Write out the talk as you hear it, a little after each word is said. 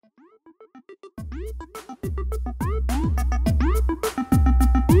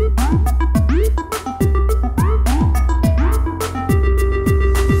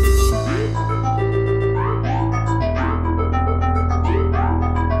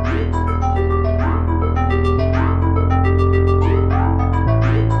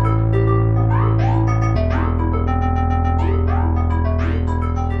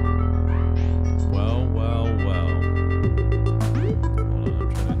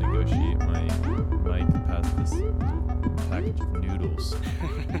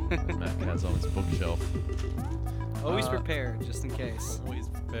Always prepared, just in case. Always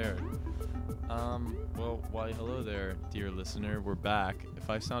prepared. Well, why, hello there, dear listener. We're back. If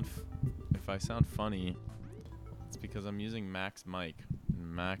I sound funny, it's because I'm using Mac's mic,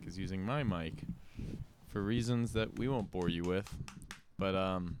 and Mac is using my mic for reasons that we won't bore you with.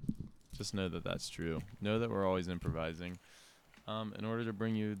 But just know that that's true. Know that we're always improvising, in order to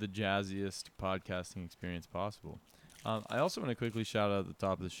bring you the jazziest podcasting experience possible. I also want to quickly shout out at the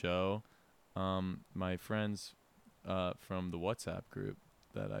top of the show, my friends from the WhatsApp group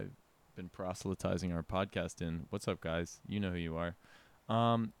that I've been proselytizing our podcast in. What's up, guys? You know who you are.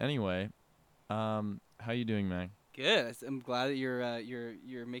 Anyway, how you doing, Mac? Good. I'm glad that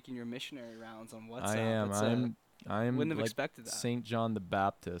you're making your missionary rounds on WhatsApp. I am. Wouldn't have like expected that. Saint John the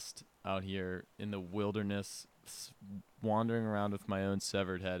Baptist out here in the wilderness, wandering around with my own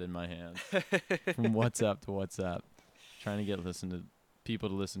severed head in my hand, from WhatsApp to WhatsApp, trying to get people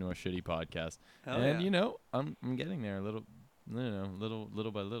to listen to our shitty podcast. Hell And yeah. you know, I'm getting there little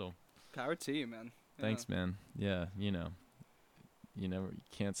by little. Power to you, man. Thanks, man. Yeah, you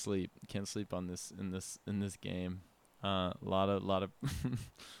can't sleep on this in this game. Lot of lot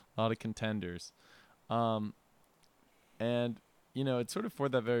of contenders. And it's sort of for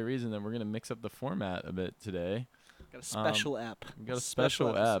that very reason that we're gonna mix up the format a bit today. Got a special app. We got a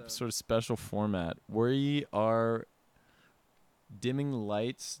special app, sort of special format. We are dimming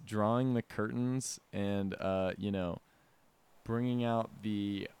lights, drawing the curtains, and bringing out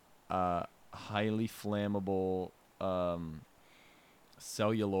the highly flammable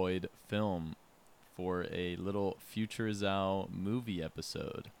celluloid film for a little Futurizao movie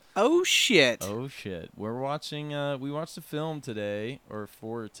episode. Oh shit. We're watching we watched a film today, or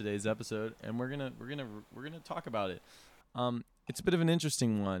for today's episode, and we're going to talk about it. It's a bit of an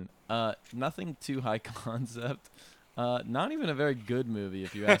interesting one. Nothing too high concept. Not even a very good movie,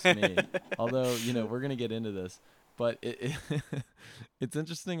 if you ask me. Although, we're going to get into this. But it's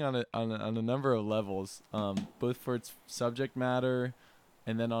interesting on a number of levels, both for its subject matter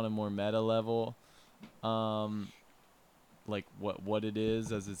and then on a more meta level, like what it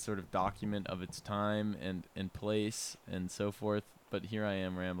is as a sort of document of its time and place and so forth. But here I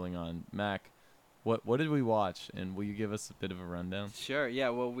am rambling on. Mac, what did we watch, and will you give us a bit of a rundown? Sure. Yeah.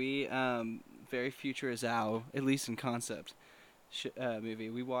 Well, we very Futurizao, at least in concept. Movie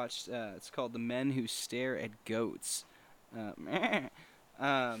we watched. It's called The Men Who Stare at Goats. Had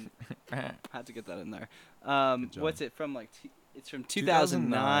to get that in there. What's it from? It's from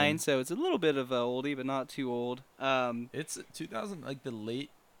 2009, so it's a little bit of a oldie, but not too old. It's 2000, like the late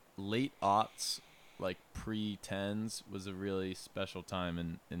aughts, like pre-tens was a really special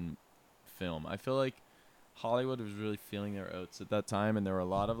time in film. I feel like Hollywood was really feeling their oats at that time, and there were a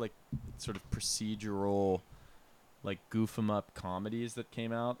lot of like sort of procedural, like goof 'em up comedies that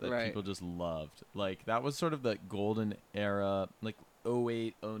came out that people just loved. Like that was sort of the golden era, like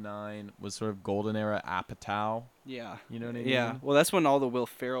 08, 09 was sort of golden era Apatow. Yeah. You know what I mean? Yeah. Well, that's when all the Will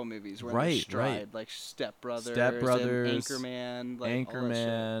Ferrell movies were in their stride, right. like Step Brothers, and Anchorman, like all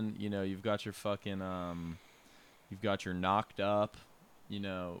that shit. You've got your fucking you've got your Knocked Up.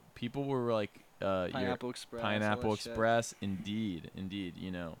 People were like Pineapple Express. Pineapple Express, indeed.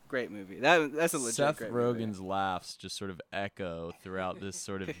 Great movie. That's a legit Seth great Rogen's movie. laughs just sort of echo throughout this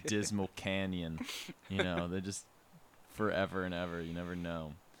sort of dismal canyon. They just forever and ever. You never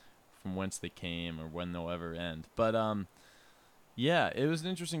know from whence they came or when they'll ever end. But yeah, it was an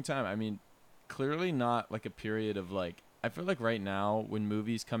interesting time. I mean, clearly not like a period of like. I feel like right now when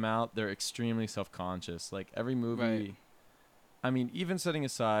movies come out, they're extremely self-conscious. Like every movie. Right. I mean, even setting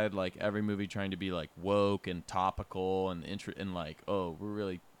aside like every movie trying to be like woke and topical and and like, oh,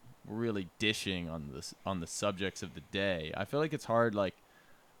 we're really dishing on the subjects of the day. I feel like it's hard. Like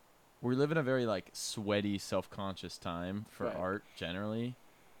we live in a very like sweaty, self-conscious time for art generally,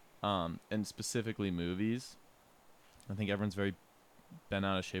 and specifically movies. I think everyone's very bent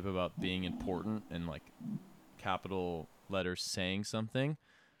out of shape about being important and like capital letters saying something.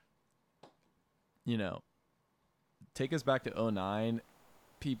 Take us back to 09.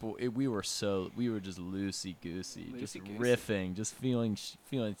 we were just loosey goosey, just Loosey-goosey. riffing, just feeling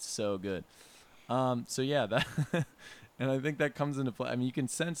so good. So yeah, that and I think that comes into play. I mean, you can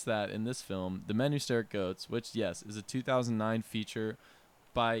sense that in this film, The Men Who Stare at Goats, which yes is a 2009 feature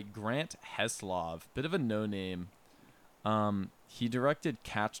by Grant Heslov, bit of a no name. He directed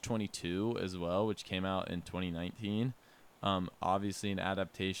Catch 22 as well, which came out in 2019. Obviously an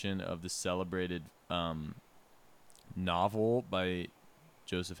adaptation of the celebrated novel by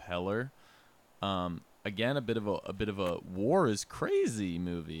Joseph Heller. Again, a bit of a war is crazy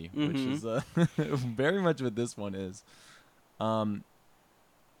movie, which is very much what this one is.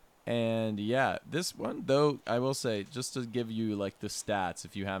 And yeah, this one though, I will say, just to give you like the stats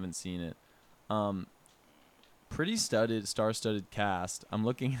if you haven't seen it, pretty star-studded cast. I'm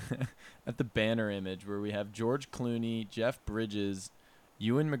looking at the banner image where we have George Clooney, Jeff Bridges,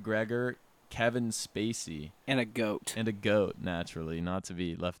 Ewan McGregor, Kevin Spacey, And a goat. naturally, not to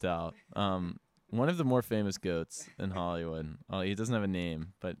be left out. One of the more famous goats in Hollywood. He doesn't have a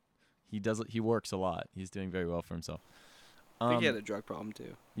name, but he works a lot. He's doing very well for himself. I think he had a drug problem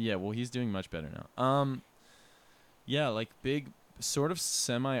too. Yeah, well, he's doing much better now. Yeah, like big sort of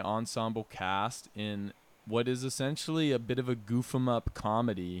semi-ensemble cast in what is essentially a bit of a goof 'em up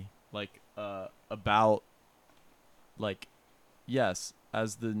comedy, like about, like, yes,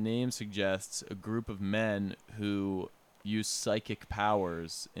 as the name suggests, a group of men who use psychic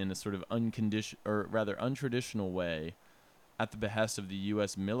powers in a sort of untraditional way at the behest of the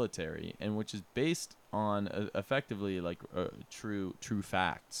U.S. military, and which is based on effectively like true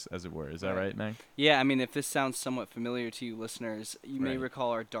facts, as it were. Is that right, Meg? Yeah, I mean, if this sounds somewhat familiar to you listeners, you may Right.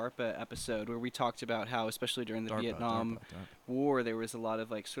 recall our DARPA episode where we talked about how, especially during the Vietnam War, there was a lot of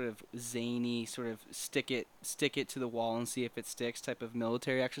like sort of zany, sort of stick it to the wall and see if it sticks type of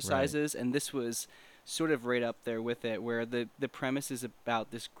military exercises, and this was sort of right up there with it, where the premise is about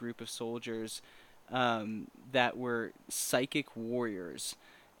this group of soldiers that were psychic warriors,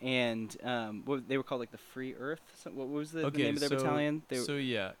 and what they were called, like the Free Earth. What was the name of their battalion? So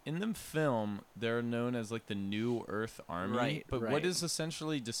yeah, in the film, they're known as like the New Earth Army. Right, But right. what is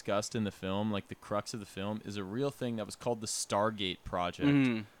essentially discussed in the film, like the crux of the film, is a real thing that was called the Stargate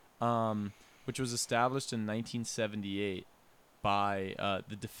Project, which was established in 1978 by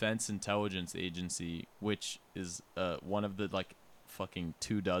the Defense Intelligence Agency, which is one of the like fucking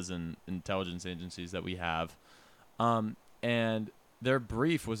 24 intelligence agencies that we have, and their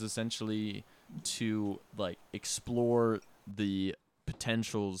brief was essentially to like explore the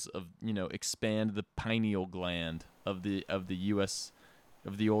potentials of, expand the pineal gland of the U.S.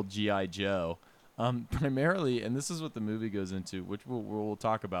 of the old G.I. Joe, primarily, and this is what the movie goes into, which we'll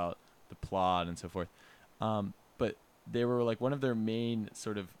talk about the plot and so forth, but they were like one of their main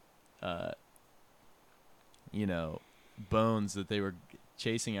sort of bones that they were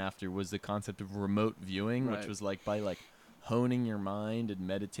chasing after was the concept of remote viewing, which Right. was like by like honing your mind and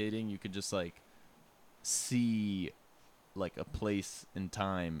meditating, you could just like see like a place in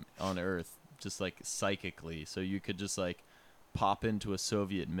time on Earth just like psychically. So you could just like pop into a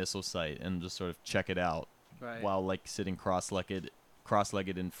Soviet missile site and just sort of check it out while like sitting cross-legged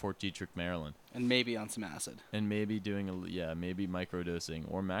in Fort Detrick, Maryland. And maybe on some acid. And maybe doing maybe microdosing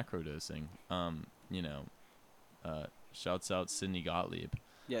or macrodosing. Shouts out Sidney Gottlieb.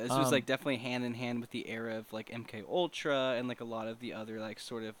 Yeah, this was like definitely hand in hand with the era of like MK Ultra and like a lot of the other like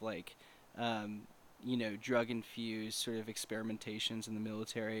sort of like drug infused sort of experimentations in the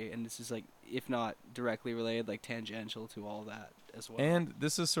military, and this is like, if not directly related, like tangential to all that as well. And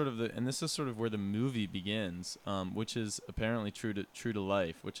this is sort of where the movie begins, which is apparently true to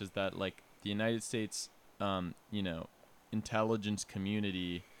life, which is that like the United States intelligence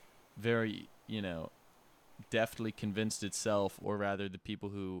community very deftly convinced itself, or rather the people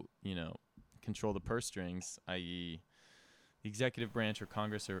who control the purse strings, i.e. the executive branch or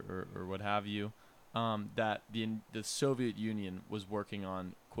Congress or what have you, that the Soviet Union was working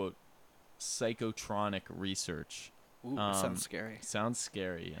on, quote, psychotronic research. Ooh, that sounds scary. Sounds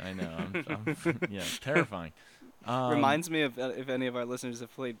scary, I know. Yeah, terrifying. Reminds me of if any of our listeners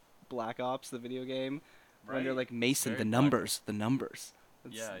have played Black Ops, the video game, when they're Right. like, Mason, Very the numbers.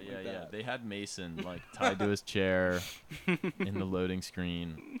 It's Yeah. that. They had Mason like tied to his chair in the loading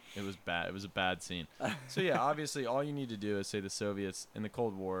screen. It was bad. It was a bad scene. So yeah, obviously, all you need to do is say the Soviets in the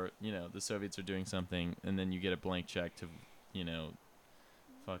Cold War. The Soviets are doing something, and then you get a blank check to,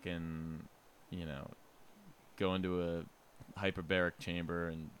 fucking, go into a hyperbaric chamber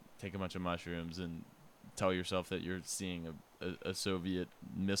and take a bunch of mushrooms and tell yourself that you're seeing a Soviet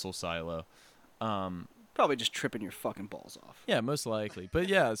missile silo. Probably just tripping your fucking balls off. Yeah, most likely. But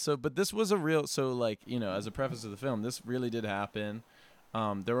yeah, but this was a real, as a preface of the film, this really did happen.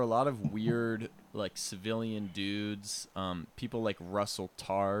 There were a lot of weird, like, civilian dudes, people like Russell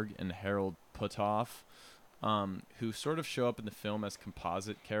Targ and Harold Putoff, who sort of show up in the film as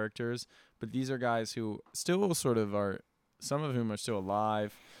composite characters. But these are guys who still sort of are, some of whom are still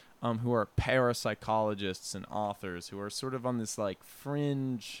alive, who are parapsychologists and authors who are sort of on this, like,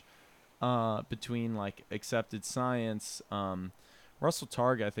 fringe between, like, accepted science. Russell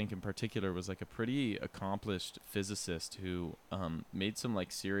Targ, I think in particular, was like a pretty accomplished physicist who made some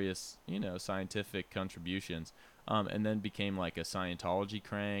like serious, scientific contributions, and then became like a Scientology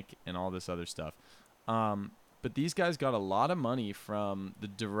crank and all this other stuff. But these guys got a lot of money from the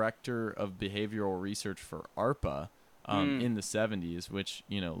director of behavioral research for ARPA in the 70s, which,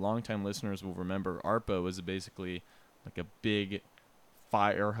 longtime listeners will remember. ARPA was basically like a big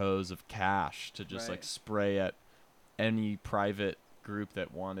fire hose of cash to just like spray at any private group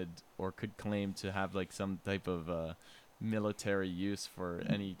that wanted or could claim to have like some type of military use for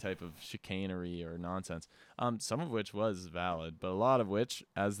any type of chicanery or nonsense, some of which was valid, but a lot of which,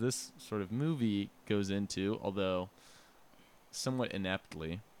 as this sort of movie goes into, although somewhat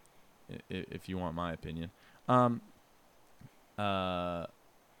ineptly, if you want my opinion, a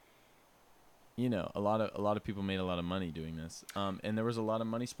lot of people made a lot of money doing this, and there was a lot of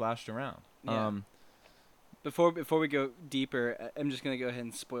money splashed around. Before we go deeper, I'm just gonna go ahead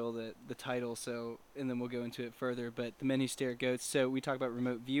and spoil the title, and then we'll go into it further. But The Men Who Stare at Goats. So we talk about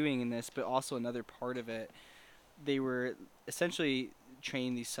remote viewing in this, but also another part of it, they were essentially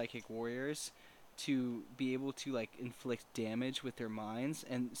training these psychic warriors to be able to like inflict damage with their minds,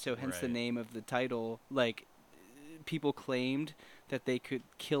 and so hence the name of the title. Like, people claimed that they could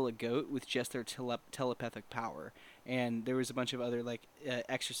kill a goat with just their telepathic power, and there was a bunch of other like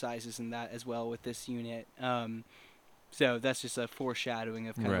exercises in that as well with this unit. So that's just a foreshadowing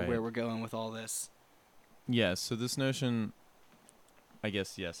of kind of where we're going with all this. Yeah, so this notion, I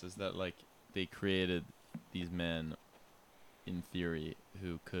guess, yes, is that like they created these men, in theory,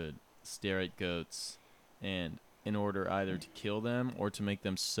 who could stare at goats, and in order either to kill them or to make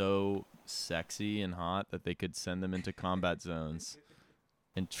them so sexy and hot that they could send them into combat zones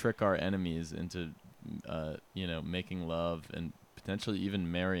and trick our enemies into making love and potentially even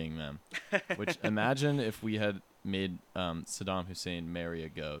marrying them. Which, imagine if we had made Saddam Hussein marry a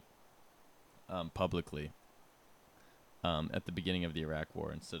goat publicly at the beginning of the Iraq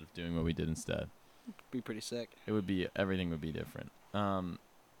War instead of doing what we did instead. Be pretty sick. Everything would be different.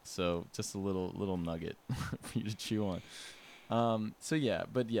 So just a little nugget for you to chew on. So yeah,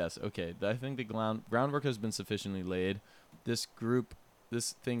 but yes, okay. I think the groundwork has been sufficiently laid. This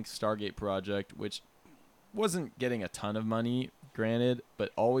thing, Stargate Project, which wasn't getting a ton of money, granted,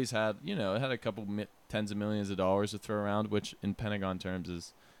 but always had, it had a couple tens of millions of dollars to throw around, which in Pentagon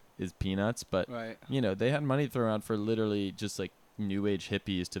terms is peanuts. But they had money to throw around for literally just like new age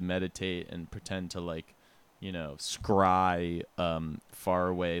hippies to meditate and pretend to like, scry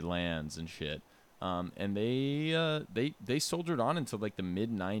faraway lands and shit. And they soldiered on until like the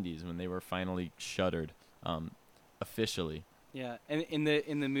mid 90s when they were finally shuttered officially. Yeah, and in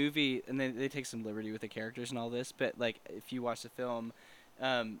the movie, and they take some liberty with the characters and all this, but like if you watch the film,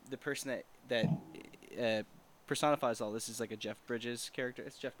 the person that personifies all this is like a Jeff Bridges character.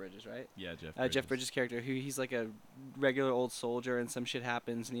 It's Jeff Bridges, right? Yeah, Jeff Bridges. Jeff Bridges character, he's like a regular old soldier, and some shit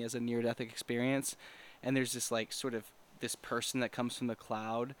happens, and he has a near-death experience, and there's this like sort of this person that comes from the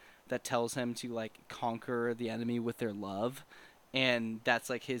cloud that tells him to like conquer the enemy with their love. And that's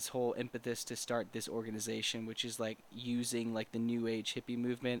like his whole impetus to start this organization, which is like using like the new age hippie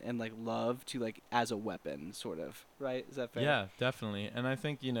movement and like love to like as a weapon, sort of, right? Is that fair? Yeah, definitely. And I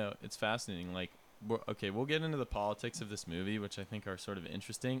think it's fascinating. Like, we'll get into the politics of this movie, which I think are sort of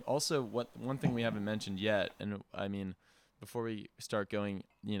interesting. Also, one thing we haven't mentioned yet, and I mean, before we start going,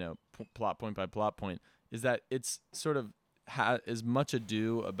 plot point by plot point, is that it's sort of as much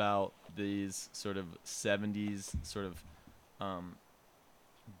ado about these sort of 70s sort of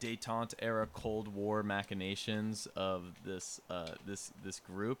détente era Cold War machinations of this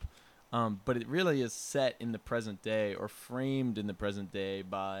group, but it really is set in the present day, or framed in the present day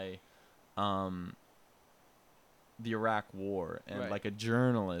by the Iraq War, and like a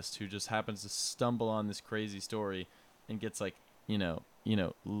journalist who just happens to stumble on this crazy story and gets like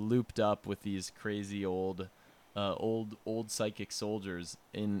looped up with these crazy old psychic soldiers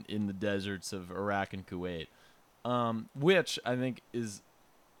in the deserts of Iraq and Kuwait. Which I think is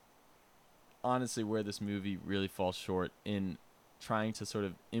honestly where this movie really falls short in trying to sort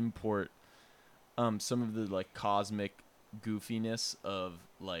of import some of the like cosmic goofiness of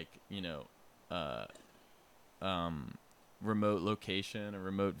like remote location or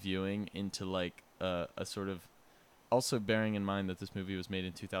remote viewing into like a sort of also bearing in mind that this movie was made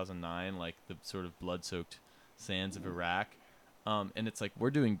in 2009, like the sort of blood-soaked sands of Iraq. And it's like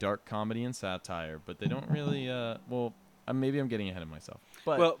we're doing dark comedy and satire, but they don't really. Maybe I'm getting ahead of myself.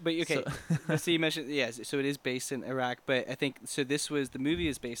 But okay. So you mentioned yes. So it is based in Iraq, but I think so. The movie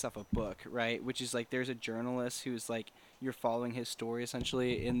is based off a book, right? Which is like there's a journalist who's like you're following his story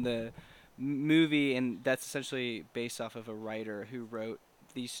essentially in the movie, and that's essentially based off of a writer who wrote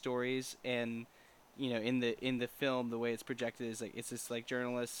these stories. And in the film, the way it's projected is like it's this like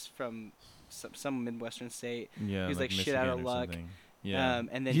journalist from some midwestern state Yeah, who's like shit Michigan out of or luck. something. Yeah,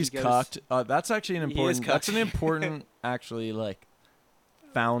 And then he's he goes, cucked. That's actually an important. That's an cucked. important, actually, like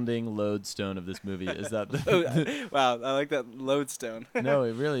founding lodestone of this movie is that. Wow, I like that lodestone. No,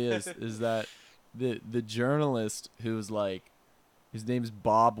 it really is. Is that the journalist who's like, his name's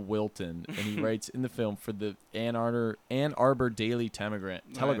Bob Wilton, and he writes in the film for the Ann Arbor Daily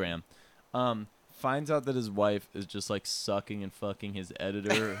Telegram. Finds out that his wife is just like sucking and fucking his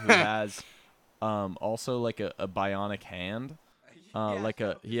editor, who has also like a bionic hand.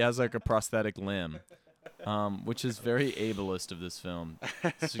 He has like a prosthetic limb, which is very ableist of this film.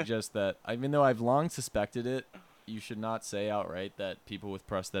 To suggest that, even though I've long suspected it, you should not say outright that people with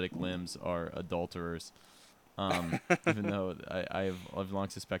prosthetic limbs are adulterers. Even though I've long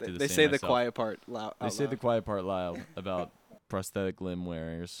suspected They the say same the myself. quiet part loud. They say the quiet part loud about prosthetic limb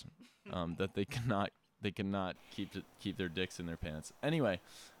wearers, that they cannot keep their dicks in their pants. Anyway,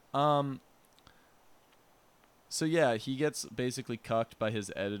 so yeah, he gets basically cucked by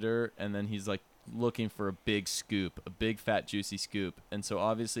his editor, and then he's like looking for a big scoop, a big fat juicy scoop, and so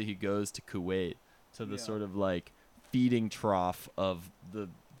obviously he goes to Kuwait, to the sort of like feeding trough of the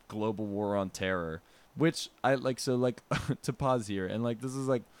global war on terror, which I like. So like to pause here, and like this is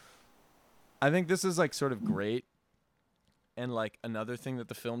like, I think this is like sort of great, and like another thing that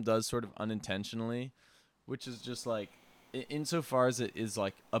the film does sort of unintentionally, which is just like insofar as it is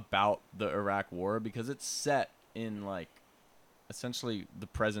like about the Iraq war, because it's set in like essentially the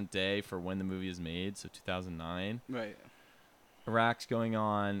present day for when the movie is made, so 2009. Right. Iraq's going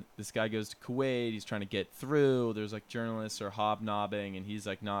on. This guy goes to Kuwait. He's trying to get through. There's like journalists are hobnobbing, and he's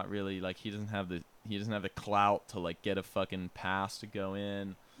like not really like he doesn't have the clout to like get a fucking pass to go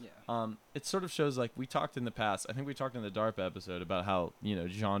in. Yeah. It sort of shows like we talked in the past. I think we talked in the DARPA episode about how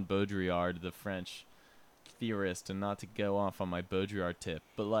Jean Baudrillard, the French theorist, and not to go off on my Baudrillard tip,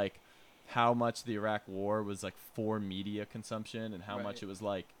 but like how much the Iraq war was like for media consumption, and how much it was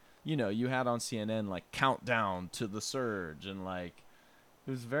like. You had on CNN like countdown to the surge, and like it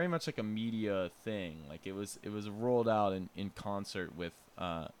was very much like a media thing. Like it was rolled out in concert with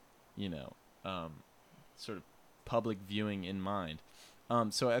sort of public viewing in mind.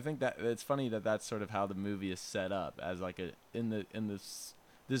 So I think that it's funny that that's sort of how the movie is set up, as like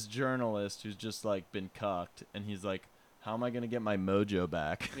this journalist who's just like been cucked, and he's like, how am I gonna get my mojo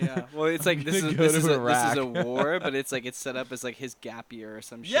back? Yeah, well, it's like this is a war, but it's like it's set up as like his gap year or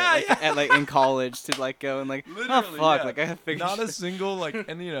some shit. At like in college to like go and like, oh fuck, like I have figured. Not a single like,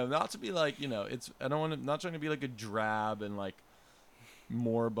 and not to be like it's not trying to be like a drab and like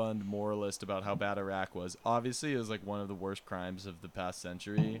moribund moralist about how bad Iraq was. Obviously, it was like one of the worst crimes of the past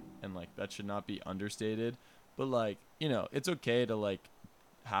century, and like that should not be understated. But like it's okay to like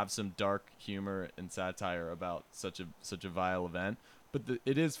have some dark humor and satire about such a vile event, but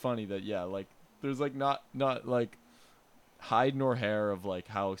it is funny that like there's like not like hide nor hair of like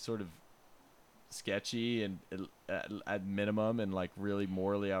how sort of sketchy and at minimum and like really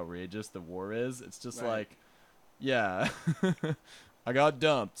morally outrageous the war is. It's just like I got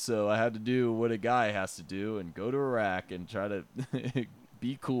dumped, so I had to do what a guy has to do and go to Iraq and try to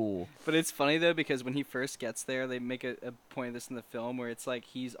be cool. But it's funny though, because when he first gets there, they make a point of this in the film where it's like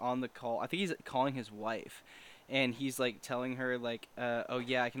he's on the call. I think he's calling his wife, and he's like telling her like, "Oh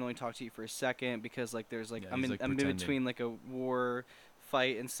yeah, I can only talk to you for a second because like there's like I'm in between like a war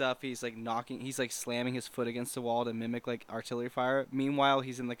fight and stuff." He's like slamming his foot against the wall to mimic like artillery fire. Meanwhile,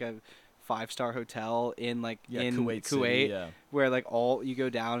 he's in like a 5-star hotel in like in Kuwait City, where like you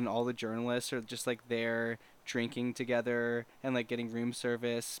go down and all the journalists are just like there drinking together and like getting room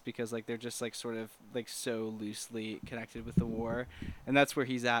service because like they're just like sort of like so loosely connected with the war. And that's where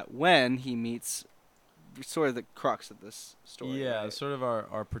he's at when he meets sort of the crux of this story. Right? Sort of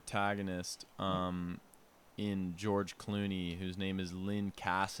our protagonist in George Clooney, whose name is Lynn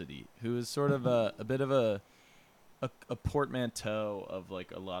Cassidy, who is sort of a bit of a portmanteau of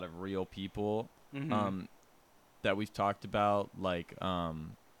like a lot of real people that we've talked about, like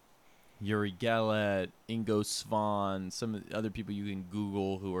Uri Geller, Ingo Swann, some of the other people you can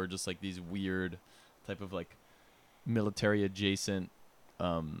Google who are just like these weird type of like military adjacent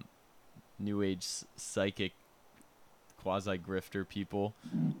new age psychic quasi grifter people.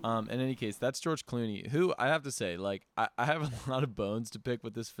 In any case, that's George Clooney, who I have to say, like, I have a lot of bones to pick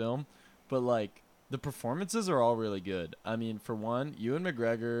with this film, but like the performances are all really good. I mean, for one, Ewan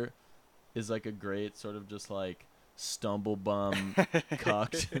McGregor is like a great sort of just like stumble bum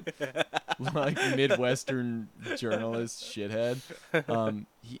cucked like Midwestern journalist shithead.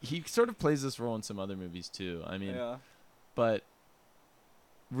 He sort of plays this role in some other movies too. I mean, Yeah. but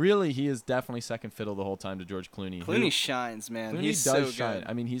really he is definitely second fiddle the whole time to George Clooney. Clooney shines, man. Clooney He's does so shine. good.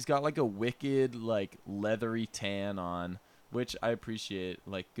 I mean, he's got like a wicked like leathery tan on, which I appreciate.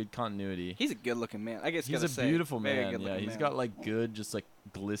 Like good continuity. He's a good-looking man. I guess He's gotta a say, beautiful very man. Yeah, good-looking he's man. got like good, just like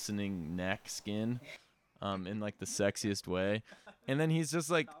glistening neck skin, in like the sexiest way. And then he's just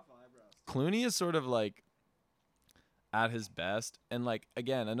like Clooney is sort of like at his best. And like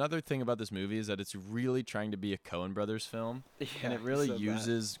again, another thing about this movie is that it's really trying to be a Coen Brothers film, Yeah, and it really so bad.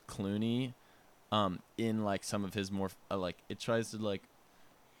 uses Clooney, in like some of his more like it tries to like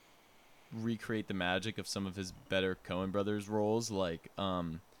recreate the magic of some of his better Coen Brothers roles, like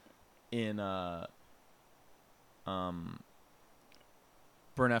in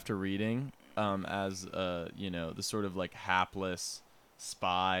Burn After Reading, as the sort of like hapless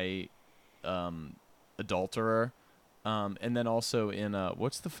spy adulterer, and then also in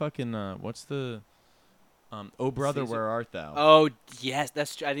what's the Oh Brother, Caesar. Where Art Thou? Oh yes,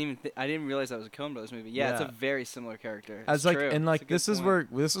 that's true. I didn't realize that was a Coen Brothers movie. Yeah, it's a Yeah. very similar character. As It's like true. and It's like a good this is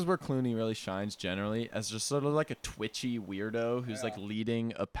point. where Clooney really shines generally as just sort of like a twitchy weirdo who's like Yeah.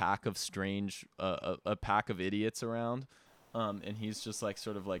 leading a pack of strange a pack of idiots around, and he's just like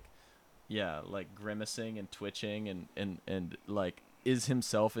sort of like like grimacing and twitching and like is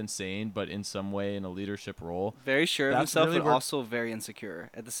himself insane but in some way in a leadership role. Very sure of That's himself, really but where also very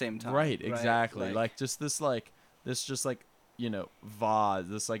insecure at the same time. right exactly Like, like just this just like vase,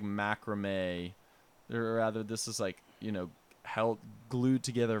 this like macrame, or rather this is like held glued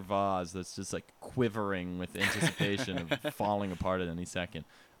together vase that's just like quivering with anticipation of falling apart at any second.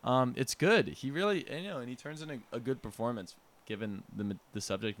 It's good. He really and he turns in a good performance given the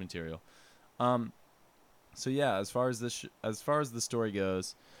subject material. So yeah, as far as the story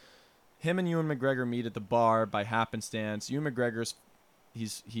goes, him and Ewan McGregor meet at the bar by happenstance. Ewan McGregor's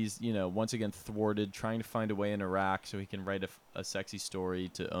he's once again thwarted trying to find a way in Iraq so he can write a sexy story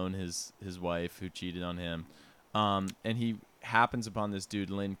to own his wife who cheated on him, and he happens upon this dude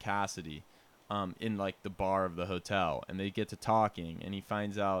Lynn Cassidy, in like the bar of the hotel, and they get to talking, and he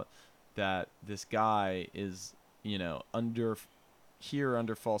finds out that this guy is under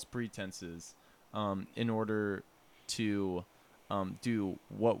false pretenses, in order to do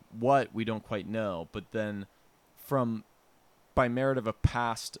what we don't quite know, but then by merit of a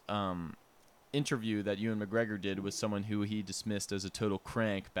past interview that Ewan McGregor did with someone who he dismissed as a total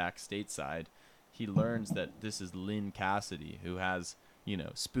crank back stateside, he learns that this is Lynn Cassidy, who has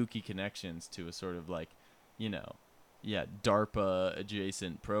spooky connections to a sort of like DARPA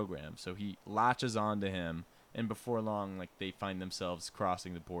adjacent program. So he latches on to him, and before long, like they find themselves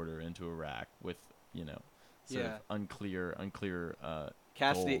crossing the border into Iraq with sort of unclear goals.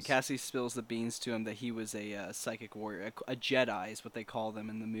 Cassidy spills the beans to him that he was a psychic warrior, a Jedi is what they call them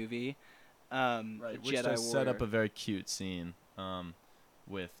in the movie. Right, which Jedi does set up warrior. a very cute scene,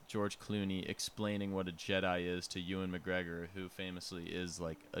 with George Clooney explaining what a Jedi is to Ewan McGregor, who famously is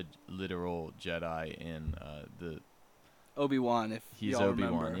like a literal Jedi in the. Obi-Wan, if He's y'all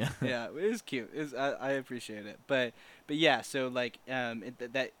Obi-Wan, remember. yeah. It is cute. I appreciate it. But yeah, so like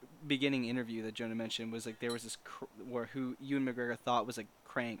that beginning interview that Jonah mentioned was like there was this where who Ewan McGregor thought was a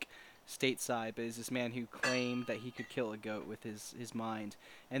crank stateside, but is this man who claimed that he could kill a goat with his mind.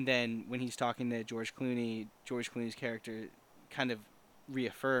 And then when he's talking to George Clooney's character kind of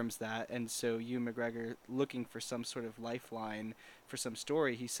reaffirms that, and so Ewan McGregor looking for some sort of lifeline for some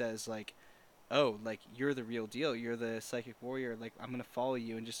story, he says like, oh, like you're the real deal, you're the psychic warrior, like I'm gonna follow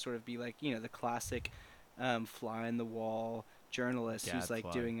you, and just sort of be like the classic fly in the wall journalist who's like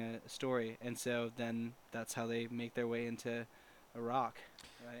Gadfly. doing a story. And so then that's how they make their way into Iraq,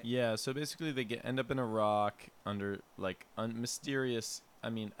 right? Yeah, so basically they end up in Iraq under like mysterious. I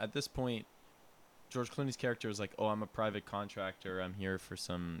mean, at this point, George Clooney's character is like, "Oh, I'm a private contractor. I'm here for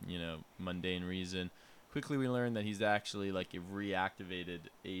some mundane reason." Quickly, we learn that he's actually like a reactivated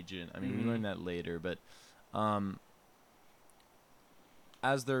agent. I mean, we learn that later, but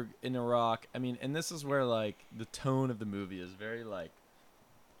as they're in Iraq, I mean, and this is where like the tone of the movie is very like,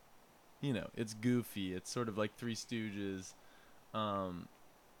 it's goofy. It's sort of like Three Stooges.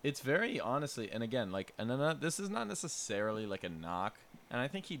 It's very honestly, and again, like, this is not necessarily like a knock, and I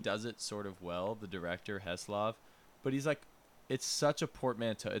think he does it sort of well, the director Heslov, but he's like, it's such a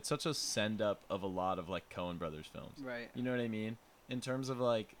portmanteau. It's such a send up of a lot of like Coen Brothers films. Right. You know what I mean? In terms of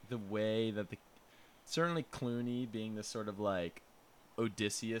like the way that certainly Clooney being this sort of like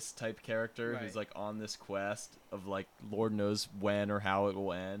Odysseus type character who's Right. like on this quest of like Lord knows when or how it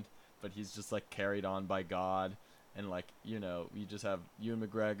will end, but he's just like carried on by God. And like, you know, you just have Ewan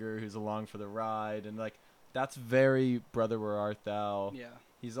McGregor who's along for the ride, and like that's very Brother Where Art Thou. Yeah.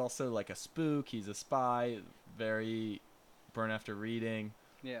 He's also like a spook, he's a spy, very Burn After Reading.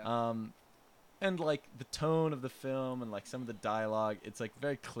 Yeah. And like the tone of the film and like some of the dialogue, it's like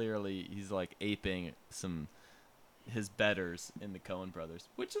very clearly he's like aping some his betters in the Coen brothers,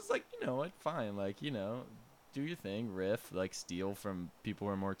 which is like, you know, like fine, like, you know, do your thing, riff, like steal from people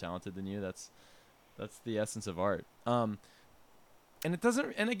who are more talented than you. That's the essence of art. And it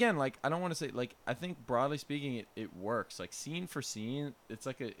doesn't, and again, like I don't want to say, like I think broadly speaking it works, like scene for scene, it's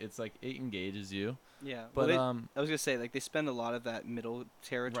like it engages you. Yeah. But I was gonna say, like, they spend a lot of that middle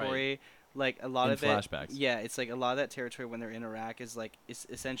territory, like a lot in of flashbacks. Yeah, it's like a lot of that territory when they're in Iraq is like it's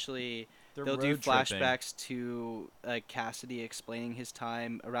essentially They're they'll do road tripping. flashbacks to Cassidy explaining his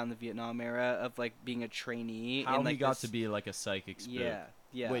time around the Vietnam era of like being a trainee. How and, like, he got this, to be like a psychic spook. Yeah.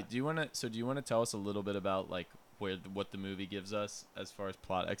 Yeah. Wait, do you want to tell us a little bit about like what the movie gives us as far as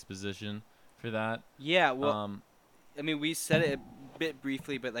plot exposition for that? Yeah. Well, I mean, we said it a bit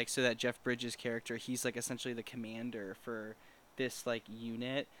briefly, but like, so that Jeff Bridges character, he's like essentially the commander for this like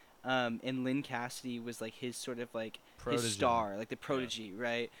unit, and Lynn Cassidy was like his sort of like Protege. his star, like the protege,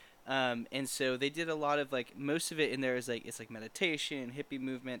 right? And so they did a lot of like most of it in there is like it's like meditation, hippie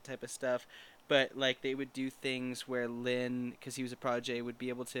movement type of stuff, but like they would do things where Lynn, because he was a protege, would be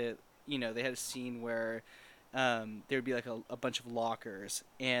able to, you know, they had a scene where there would be like a bunch of lockers,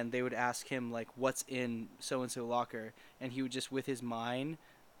 and they would ask him like what's in so and so locker, and he would just with his mind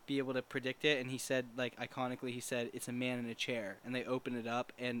be able to predict it. And he said, like, iconically, he said it's a man in a chair, and they opened it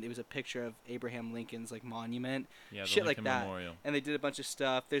up and it was a picture of Abraham Lincoln's like monument, Yeah, the shit Lincoln like that. Memorial. And they did a bunch of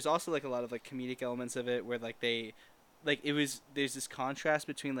stuff. There's also like a lot of like comedic elements of it where like they like there's this contrast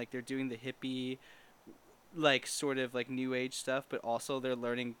between like they're doing the hippie like sort of like new age stuff, but also they're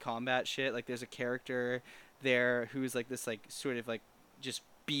learning combat shit. Like there's a character there who's like this like sort of like just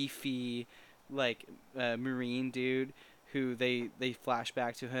beefy like marine dude who they flash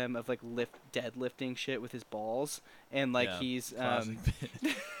back to him of like deadlifting shit with his balls, and like Yeah, he's classic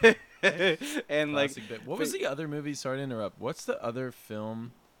and like classic bit. What was the other movie? Sorry to interrupt. What's the other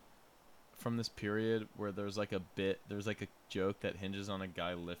film from this period where there's like a joke that hinges on a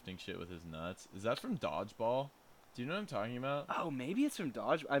guy lifting shit with his nuts? Is that from Dodgeball? Do you know what I'm talking about? oh, maybe it's from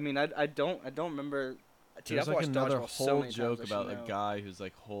Dodge. I mean, I don't remember. Dude, There's I've like watched another Dodgeball so whole many joke times, I about should a know. guy whose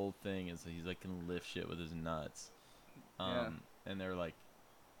like whole thing is that he's like can lift shit with his nuts. Yeah. And they're like,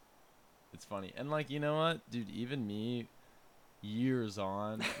 it's funny. And like, you know what, dude, even me, years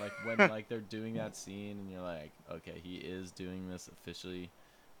on, like when like they're doing that scene and you're like, okay, he is doing this officially,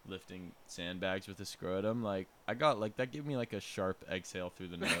 lifting sandbags with his scrotum. Like I got like that gave me like a sharp exhale through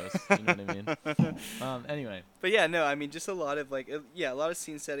the nose. You know what I mean? Anyway. But yeah, no, I mean, just a lot of like, a lot of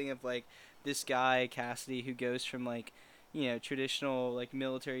scene setting of like this guy Cassidy who goes from like, you know, traditional like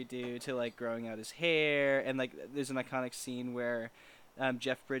military dude to like growing out his hair, and like there's an iconic scene where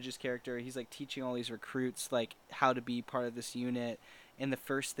Jeff Bridges' character, he's like teaching all these recruits like how to be part of this unit, and the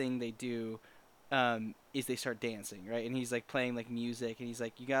first thing they do is they start dancing, right? And he's like playing like music, and he's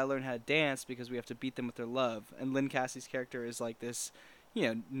like, you gotta learn how to dance because we have to beat them with their love. And Lynn Cassie's character is like this, you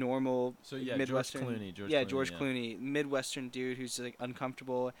know, normal So yeah, Midwestern, George Clooney, Midwestern dude who's just, like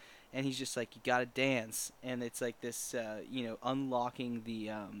uncomfortable, and he's just like, you gotta dance, and it's like this, you know, unlocking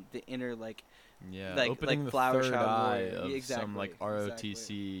the inner like, Yeah, like opening the flower third shower eye warrior. of Yeah, some like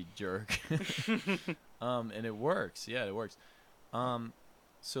ROTC jerk. And it works. Yeah, it works.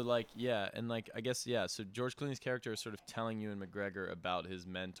 So like yeah, and like I guess yeah. So George Clooney's character is sort of telling Ewan McGregor about his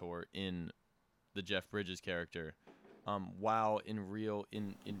mentor in the Jeff Bridges character, while in real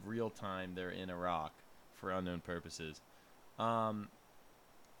time they're in Iraq for unknown purposes, and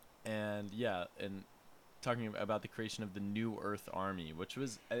yeah, and talking about the creation of the New Earth Army, which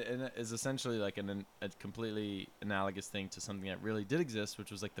was is essentially like a completely analogous thing to something that really did exist, which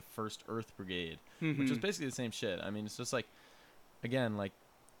was like the First Earth Brigade, which was basically the same shit. I mean, it's just like, again, like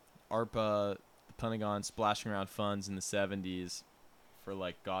ARPA, the Pentagon splashing around funds in the 70s for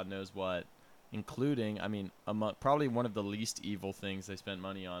like God knows what, including, I mean, probably one of the least evil things they spent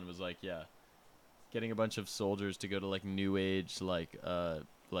money on was like, yeah, getting a bunch of soldiers to go to like new age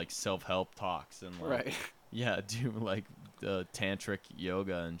like self-help talks and like right. yeah, do like tantric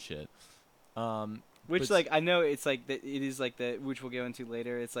yoga and shit. Which but like I know it's like it is like the which we'll go into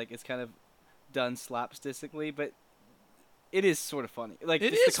later. It's like it's kind of done slapstickly, but it is sort of funny. Like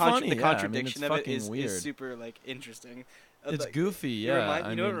It just is funny, the yeah. I mean, contradiction it's of it fucking is weird. super like interesting. It's Like, goofy, yeah.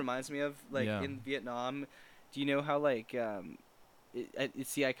 you know what it reminds me of? Like yeah. in Vietnam, do you know how like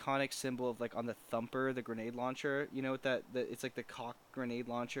it's the iconic symbol of like on the thumper, the grenade launcher. You know what it's like the cock grenade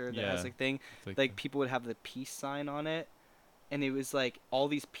launcher that has Yeah. like thing. It's Like people would have the peace sign on it, and it was like all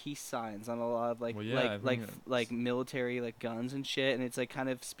these peace signs on a lot of well, yeah, I think like military like guns and shit, and it's like kind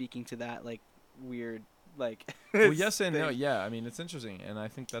of speaking to that like weird like. well, yes and no. thing. Yeah, I mean, it's interesting, and I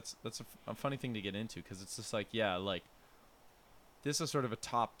think that's a funny thing to get into because it's just like, yeah, like this is sort of a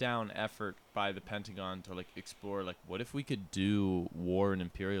top-down effort by the Pentagon to like explore like what if we could do war and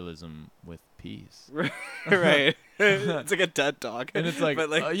imperialism with peace. Right. It's like a TED talk. And it's like,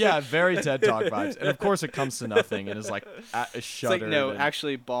 but like yeah, very TED Talk vibes. And of course, it comes to nothing and is like it's shuddered. like no, and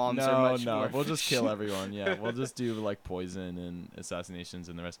actually bombs are much more. we'll just kill everyone. Yeah, we'll just do like poison and assassinations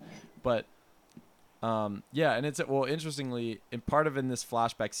and the rest. But yeah, and it's well, interestingly, in this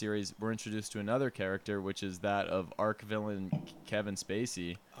flashback series, we're introduced to another character, which is that of arch villain Kevin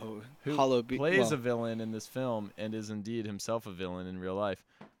Spacey, who plays a villain in this film and is indeed himself a villain in real life,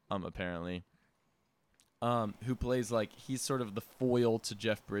 apparently. Who plays like he's sort of the foil to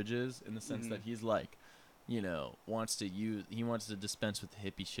Jeff Bridges in the sense that he's like, you know, wants to dispense with the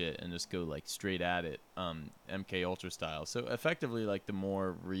hippie shit and just go like straight at it, MK Ultra style. So effectively, like the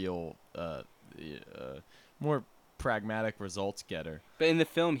more real, more pragmatic results getter. But in the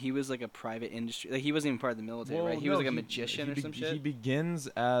film, he was like a private industry. Like he wasn't even part of the military, right? He was like a magician or some shit. He begins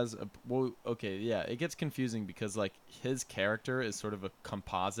as it gets confusing because like his character is sort of a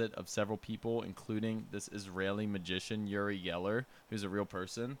composite of several people, including this Israeli magician Yuri Geller, who's a real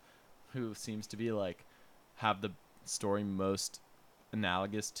person, who seems to be like have the story most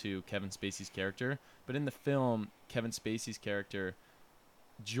analogous to Kevin Spacey's character. But in the film, Kevin Spacey's character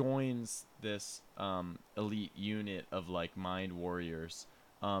joins this elite unit of like mind warriors,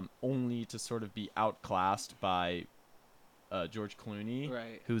 only to sort of be outclassed by George Clooney,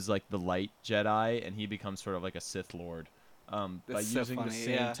 right? Who's like the light Jedi, and he becomes sort of like a Sith Lord by using the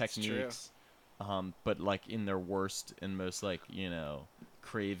same techniques, but like in their worst and most like, you know,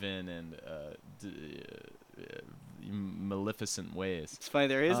 craven and maleficent ways. It's funny.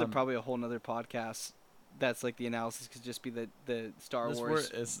 There is probably a whole nother podcast that's like the analysis could just be the Star Wars.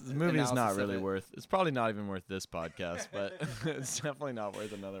 The movie's not really worth. It's probably not even worth this podcast, but it's definitely not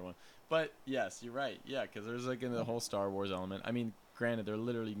worth another one. But yes, you're right. Yeah, because there's like in the whole Star Wars element. I mean, granted, they're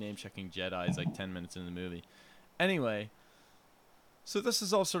literally name checking Jedi's like 10 minutes into the movie. Anyway, so this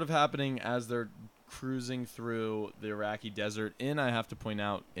is all sort of happening as they're cruising through the Iraqi desert. I have to point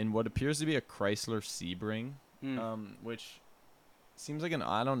out, in what appears to be a Chrysler Sebring, which seems like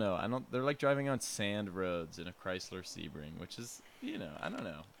I don't know. They're like driving on sand roads in a Chrysler Sebring, which is, you know, I don't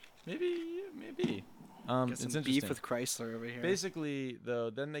know. Maybe. It's some beef with Chrysler over here. Basically, though,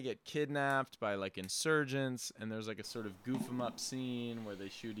 then they get kidnapped by like insurgents, and there's like a sort of goof 'em up scene where they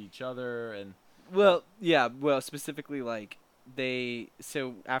shoot each other and. Well, yeah. Well, specifically, like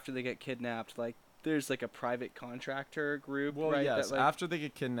so after they get kidnapped, like there's like a private contractor group, well, right? Yes. That, like, after they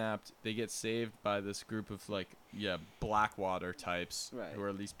get kidnapped, they get saved by this group of like Blackwater types, right, who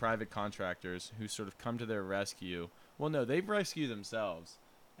are these private contractors who sort of come to their rescue. Well, no, they rescue themselves,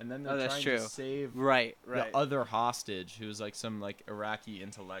 and then they're trying to save the other hostage, who's like some like Iraqi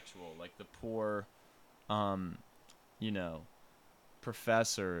intellectual, like the poor, you know,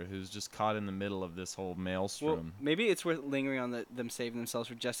 professor who's just caught in the middle of this whole maelstrom. Well, maybe it's worth lingering on them saving themselves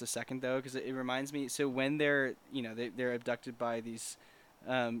for just a second, though, because it reminds me. So when they're they're abducted by these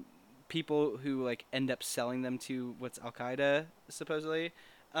people who like end up selling them to what's Al Qaeda supposedly,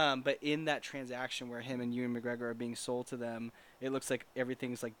 but in that transaction where him and Ewan McGregor are being sold to them, it looks like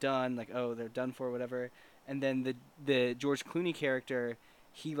everything's like done, like oh they're done for whatever, and then the George Clooney character,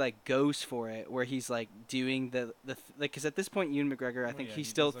 he like goes for it, where he's like doing the like, because at this point Ewan McGregor, I think he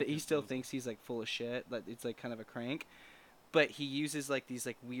still thinks he's like full of shit, like it's like kind of a crank, but he uses like these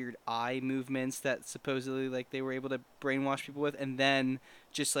like weird eye movements that supposedly like they were able to brainwash people with, and then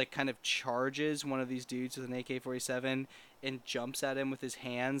just like kind of charges one of these dudes with an AK-47 and jumps at him with his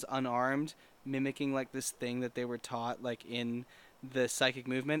hands unarmed, mimicking like this thing that they were taught like in the psychic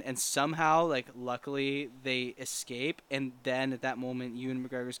movement, and somehow like luckily they escape, and then at that moment Ewan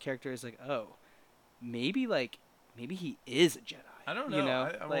McGregor's character is like, oh, maybe he is a Jedi. I don't know. You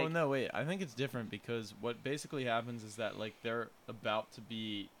know? Well, no, wait. I think it's different because what basically happens is that like they're about to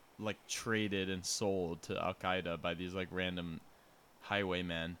be like traded and sold to Al Qaeda by these like random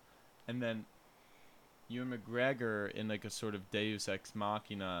highwaymen, and then Ewan McGregor, in like a sort of Deus Ex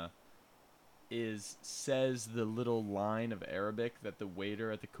Machina says the little line of Arabic that the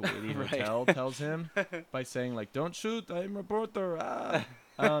waiter at the Kuwaiti Right. hotel tells him by saying like, "Don't shoot, I'm a reporter." Ah.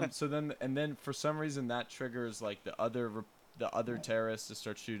 So then for some reason that triggers like the other terrorists to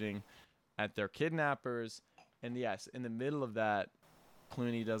start shooting at their kidnappers, and yes, in the middle of that,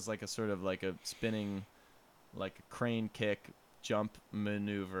 Clooney does like a sort of like a spinning, like a crane kick jump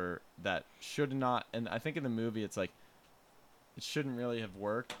maneuver that should not, and I think in the movie it's like it shouldn't really have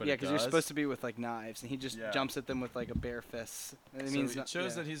worked, but Yeah, it because does. you're supposed to be with like knives, and he just Yeah. jumps at them with like a bare fist. And So means it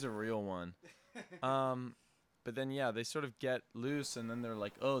shows that he's a real one. But then yeah, they sort of get loose, and then they're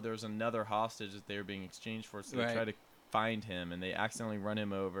like, oh, there's another hostage that they're being exchanged for, so they Right. try to find him, and they accidentally run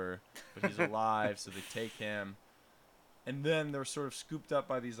him over, but he's alive, so they take him. And then they're sort of scooped up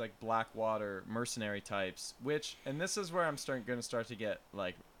by these like Blackwater mercenary types, and this is where I'm going to start to get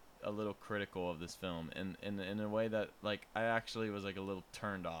like a little critical of this film, and in a way that like I actually was like a little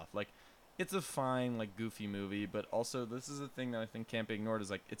turned off. Like, it's a fine like goofy movie, but also this is a thing that I think can't be ignored, is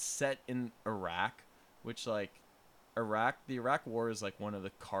like it's set in Iraq, which like the Iraq War is like one of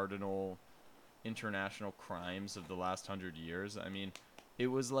the cardinal international crimes of the last 100 years. I mean, it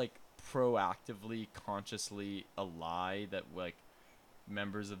was like proactively, consciously a lie that like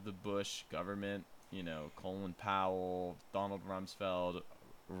members of the Bush government, Colin Powell, Donald Rumsfeld,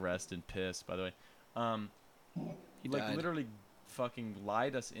 rest in piss, by the way, He like died. literally fucking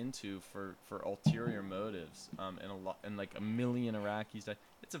lied us into for ulterior motives, and like a million Iraqis died.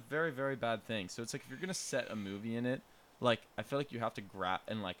 It's a very, very bad thing. So it's like, if you're gonna set a movie in it, like I feel like you have to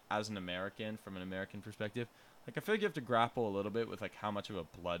and like as an American, from an American perspective, like I feel like you have to grapple a little bit with like how much of a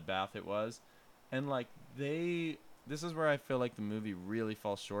bloodbath it was, and like this is where I feel like the movie really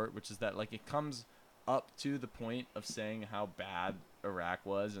falls short, which is that like it comes up to the point of saying how bad Iraq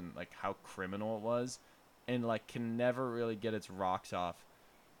was and like how criminal it was, and like can never really get its rocks off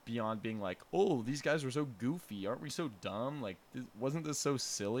beyond being like, oh, these guys were so goofy, aren't we so dumb, like wasn't this so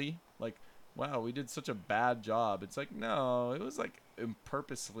silly, like wow, we did such a bad job. It's like, no, it was like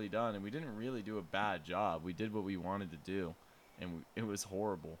purposely done, and we didn't really do a bad job. We did what we wanted to do, and it was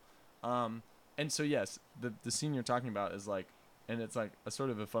horrible. And so yes, the scene you're talking about is like, and it's like a sort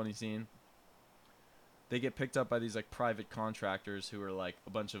of a funny scene. They get picked up by these like private contractors who are like a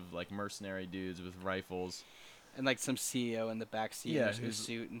bunch of like mercenary dudes with rifles. And like some CEO in the back seat, Yeah, in a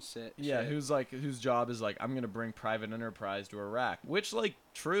suit and shit. Yeah, whose job is like, I'm gonna bring private enterprise to Iraq, which like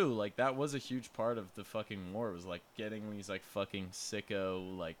true, like that was a huge part of the fucking war. It was like getting these like fucking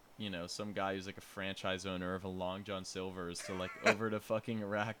sicko, like some guy who's like a franchise owner of a Long John Silver's to like over to fucking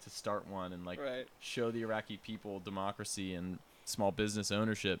Iraq to start one and like Right. show the Iraqi people democracy and small business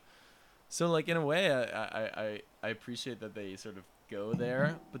ownership. So like in a way, I appreciate that they sort of go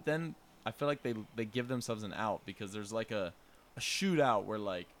there, but then I feel like they give themselves an out, because there's like a shootout where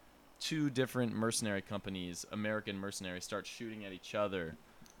like two different mercenary companies, American mercenaries, start shooting at each other,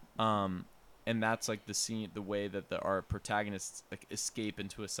 and that's like the way that our protagonists like escape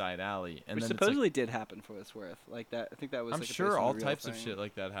into a side alley, and Which then supposedly did happen for what it's worth. Like that, I think that was. I'm like a sure based on a all real types of thing. shit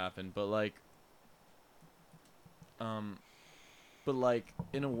like that happened, but like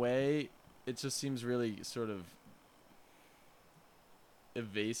in a way, it just seems really sort of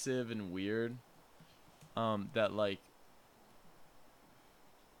evasive and weird, that like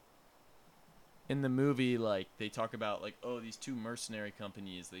in the movie, like they talk about like, oh, these two mercenary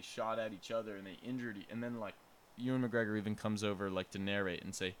companies, they shot at each other and they injured and then like Ewan McGregor even comes over like to narrate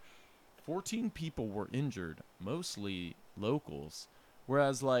and say 14 people were injured, mostly locals,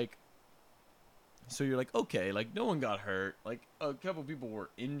 whereas like, so you're like, okay, like no one got hurt, like a couple people were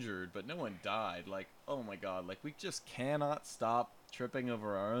injured but no one died, like oh my god, like we just cannot stop tripping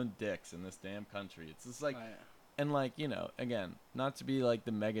over our own dicks in this damn country. It's just like, Right. and like, again, not to be like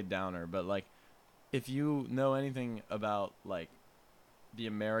the mega downer, but like if you know anything about like the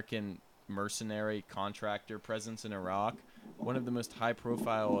American mercenary contractor presence in Iraq, one of the most high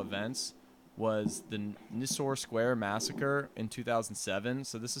profile events was the Nisour Square massacre in 2007.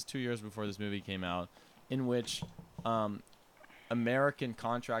 So this is 2 years before this movie came out, in which American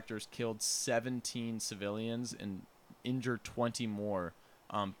contractors killed 17 civilians and injured 20 more,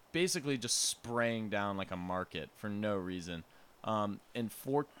 basically just spraying down like a market for no reason. And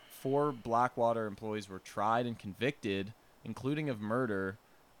four Blackwater employees were tried and convicted, including of murder,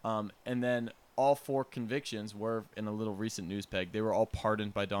 and then all four convictions were, in a little recent news peg, they were all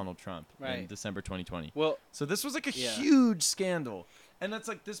pardoned by Donald Trump in Right. December 2020. Well, So this was like a yeah. huge scandal. And that's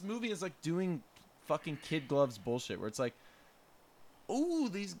like, this movie is like doing fucking kid gloves bullshit, where it's like,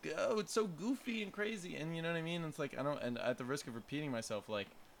 oh, it's so goofy and crazy, and you know what I mean? It's like, and at the risk of repeating myself, like,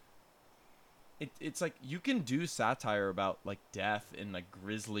 it's like you can do satire about like death and like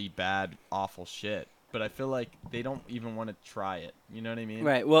grisly, bad, awful shit, but I feel like they don't even want to try it. You know what I mean?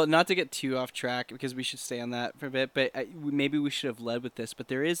 Right. Well, not to get too off track because we should stay on that for a bit, but maybe we should have led with this. But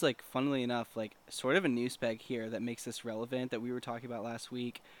there is, like, funnily enough, like, sort of a news peg here that makes this relevant that we were talking about last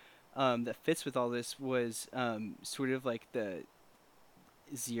week. That fits with all this was sort of like the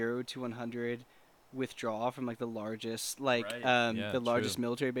 0 to 100 withdrawal from like the largest Right. Yeah. the True. largest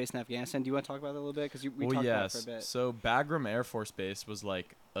military base in Afghanistan. Do you want to talk about that a little bit? Because we Well, talked about it for a yes. bit. So Bagram Air Force Base was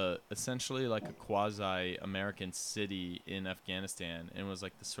like essentially like a quasi-American city in Afghanistan, and was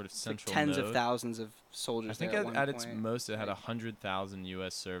like the sort of It's like central tens of node. thousands of I soldiers think there at one at its point. most it had Like, 100,000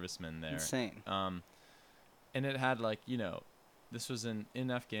 U.S. servicemen there. insane. And it had like this was in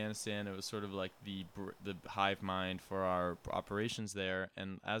Afghanistan. It was sort of like the hive mind for our operations there.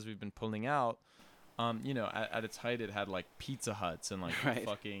 And as we've been pulling out, at its height, it had like Pizza Huts and like Right.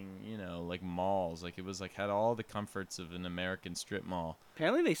 fucking like malls. Like it was like had all the comforts of an American strip mall.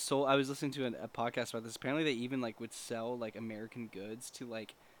 Apparently they sold. I was listening to a podcast about this. Apparently they even like would sell like American goods to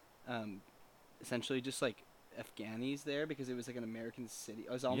like, essentially just like Afghanis there because it was like an American city.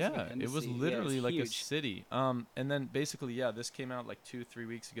 It was almost like Yeah, an it was embassy. Yeah, literally like a huge. city. And then basically, yeah, this came out like 2-3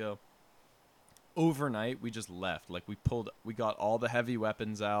 weeks ago. Overnight, we just left. Like we got all the heavy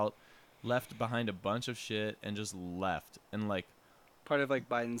weapons out, left behind a bunch of shit, and just left. And like, Part of like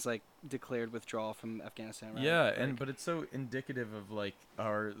Biden's like declared withdrawal from Afghanistan. Right? yeah, Like, but it's so indicative of like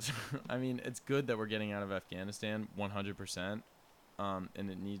our. I mean, it's good that we're getting out of Afghanistan 100%. And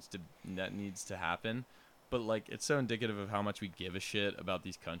that needs to happen. But like, it's so indicative of how much we give a shit about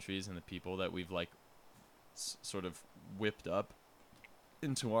these countries and the people that we've like sort of whipped up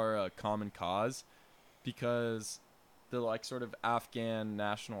into our common cause, because the like sort of Afghan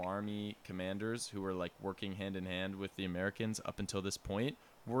National Army commanders who were like working hand in hand with the Americans up until this point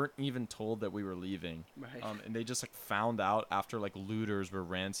weren't even told that we were leaving. right. And they just like found out after like looters were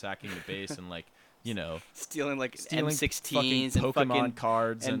ransacking the base and like Stealing like stealing fucking M16s and Pokemon fucking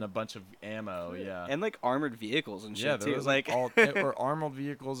cards and and- a bunch of ammo. Yeah. and like armored vehicles and shit Yeah, there too. was Like, or armored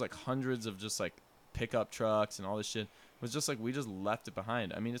vehicles, like hundreds of just like pickup trucks and all this shit. It was just like we just left it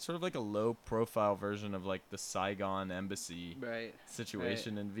behind. I mean, it's sort of like a low profile version of like the Saigon embassy right.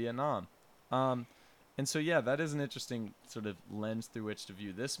 situation in Vietnam. And so yeah, that is an interesting sort of lens through which to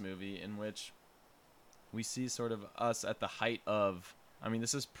view this movie, in which we see sort of us at the height of. I mean,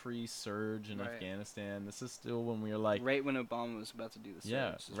 this is pre-surge in Right. Afghanistan. This is still when we were like, Right when Obama was about to do the surge.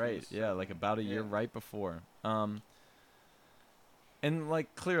 yeah, is when right, this yeah, like happened. about a year Yeah. right before. And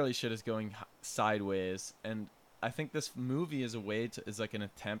like clearly shit is going sideways, and I think this movie is is like an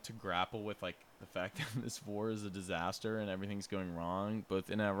attempt to grapple with like the fact that this war is a disaster and everything's going wrong,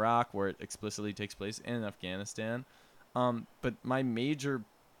 both in Iraq, where it explicitly takes place, and in Afghanistan. But my major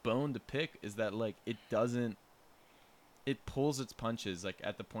bone to pick is that like it pulls its punches like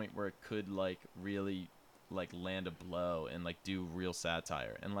at the point where it could like really like land a blow and like do real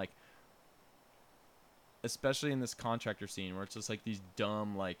satire, and like especially in this contractor scene where it's just like these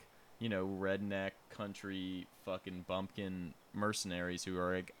dumb like redneck country fucking bumpkin mercenaries who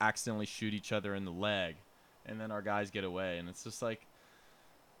are like accidentally shoot each other in the leg, and then our guys get away, and it's just like,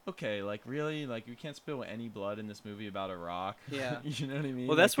 okay, like really, like you can't spill any blood in this movie about Iraq. Yeah. You know what I mean?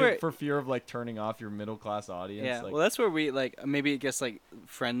 Well, that's Like, where- for fear of like turning off your middle class audience. Yeah, Like, well, that's where we like maybe I guess like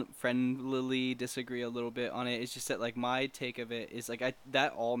friendlily disagree a little bit on it. It's just that like my take of it is like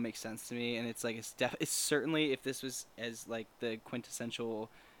that all makes sense to me, and it's like it's certainly, if this was as like the quintessential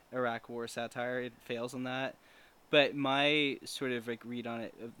Iraq War satire, it fails on that. But my sort of like read on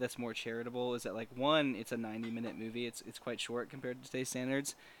it that's more charitable is that like one, it's a 90-minute movie. It's quite short compared to today's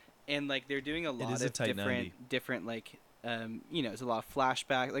standards, and like they're doing a lot is a of tight 90. different like it's a lot of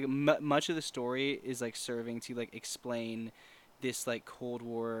flashback. Like much of the story is like serving to like explain this like Cold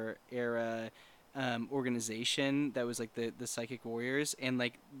War era organization that was like the Psychic Warriors, and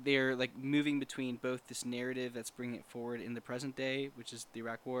like they're like moving between both this narrative that's bringing it forward in the present day, which is the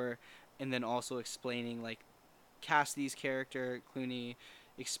Iraq War, and then also explaining like Cassidy's character, Clooney,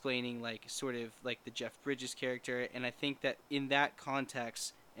 explaining like sort of like the Jeff Bridges character, and I think that in that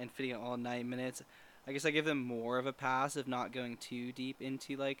context and fitting it all in 9 minutes, I guess I give them more of a pass of not going too deep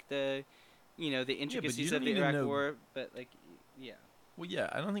into like the intricacies of don't the even Iraq know- War, but like yeah. well, yeah,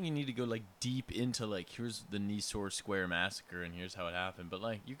 I don't think you need to go like deep into like here's the Nisour Square massacre and here's how it happened, but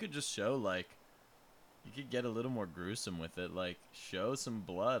like you could just show like you could get a little more gruesome with it, like show some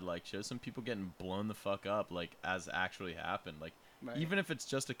blood, like show some people getting blown the fuck up, like as actually happened. Like Right. Even if it's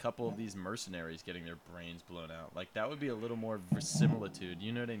just a couple of these mercenaries getting their brains blown out, like that would be a little more verisimilitude.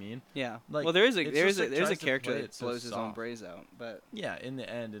 You know what I mean? Yeah. Like, Well, there is a it's there's just, a like, there's a tries to character play that it so blows his own soft. brains out, but Yeah, in the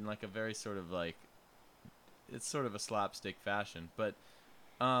end, in like a very sort of like, it's sort of a slapstick fashion, but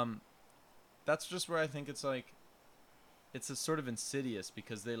that's just where I think it's like, it's a sort of insidious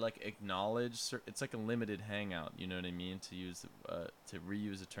because they like acknowledge it's like a limited hangout, you know what I mean, to use to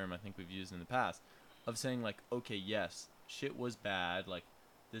reuse a term I think we've used in the past, of saying like, okay, yes, shit was bad, like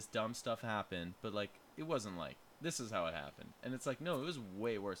this dumb stuff happened, but like it wasn't like this is how it happened. And it's like, no, it was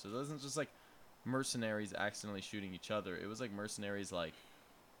way worse. It wasn't just like mercenaries accidentally shooting each other. It was like mercenaries like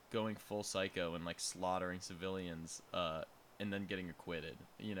going full psycho and like slaughtering civilians and then getting acquitted.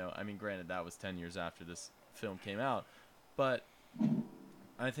 You know, I mean, granted that was 10 years after this film came out, but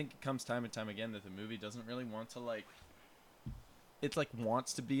I think it comes time and time again that the movie doesn't really want to like, it's like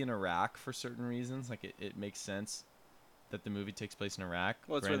wants to be in Iraq for certain reasons. Like it makes sense that the movie takes place in Iraq.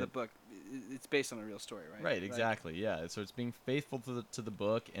 well, it's where the book it's based on a real story, right? Right, exactly. Yeah. So it's being faithful to the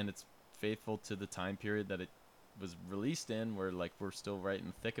book, and it's faithful to the time period that it was released in, where like we're still right in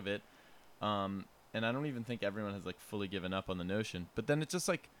the thick of it. And I don't even think everyone has like fully given up on the notion. But then it's just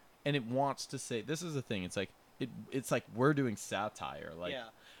like, and it wants to say, this is the thing. It's like it's like we're doing satire. Like Yeah.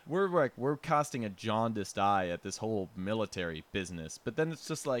 we're casting a jaundiced eye at this whole military business. But then it's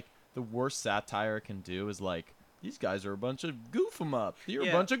just like the worst satire it can do is like, these guys are a bunch of goof 'em up. You're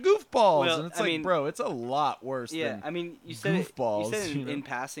a bunch of goofballs. Well, and it's I like, mean, bro, it's a lot worse than I mean, you said it, goofballs, you said it you know? in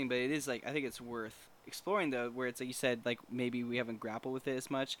passing, but it is like, I think it's worth exploring though, where it's like you said, like maybe we haven't grappled with it as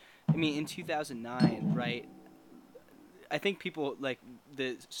much. I mean, in 2009, right? I think people like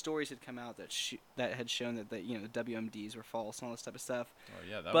the stories had come out that had shown that the WMDs were false and all this type of stuff. Oh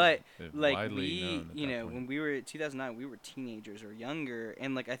yeah, that But was like widely known at that point. when we were 2009, we were teenagers or younger,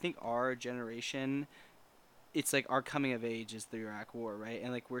 and like I think our generation, it's like our coming of age is the Iraq War, right?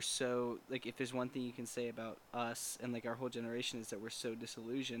 And like we're so like, if there's one thing you can say about us and like our whole generation is that we're so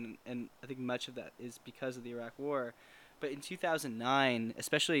disillusioned, and I think much of that is because of the Iraq War. But in 2009,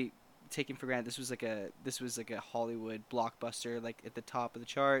 especially taken for granted, this was like a Hollywood blockbuster, like at the top of the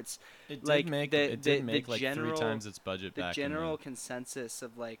charts. It like did make like general, 3 times its budget the back. general consensus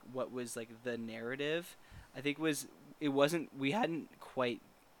of like what was like the narrative, I think we hadn't quite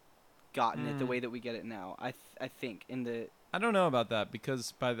gotten it the way that we get it now. I think in the I don't know about that,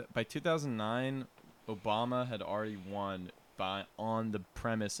 because by 2009, Obama had already won on the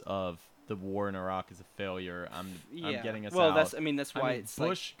premise of the war in Iraq is a failure. I'm getting us out. Well, that's why it's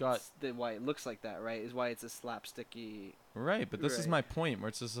Bush like why it looks like that, right? Is why it's a slapsticky. Right, but this is Right. my point, where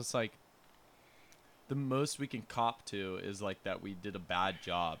it's just like the most we can cop to is like that we did a bad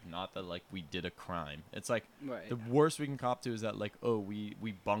job, not that like we did a crime. It's like Right. the worst we can cop to is that like, oh, we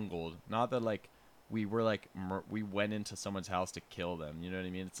bungled, not that like we were like we went into someone's house to kill them. You know what I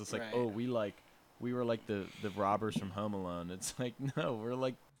mean? It's just like, Right. oh, we were like the robbers from Home Alone. It's like, no, we're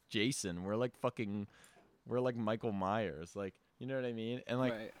like Jason. We're like Michael Myers. Like, you know what I mean? And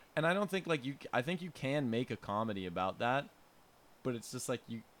like, Right. and I don't think like I think you can make a comedy about that, but it's just like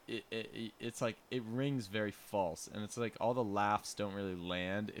it's like it rings very false, and it's like all the laughs don't really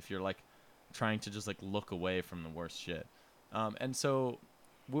land if you're like trying to just like look away from the worst shit. And so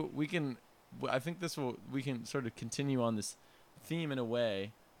we can, I think we can sort of continue on this theme in a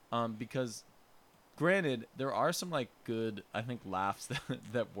way, because granted there are some like good, I think, laughs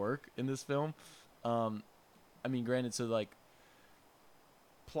that work in this film. I mean, granted, so like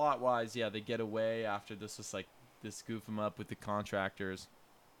plot wise, yeah, they get away after this was like this goof 'em up with the contractors.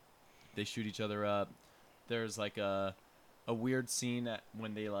 They shoot each other up. There's like a weird scene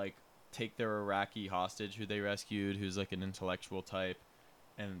when they like take their Iraqi hostage who they rescued, who's like an intellectual type,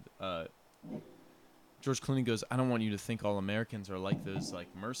 and George Clooney goes, "I don't want you to think all Americans are like those like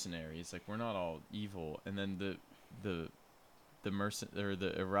mercenaries. Like, we're not all evil." And then the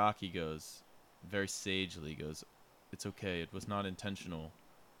Iraqi goes, very sagely goes, "It's okay. It was not intentional.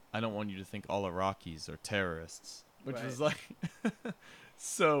 I don't want you to think all Iraqis are terrorists." Which Right. was like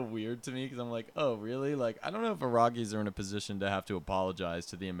so weird to me, because I'm like, oh, really? Like, I don't know if Iraqis are in a position to have to apologize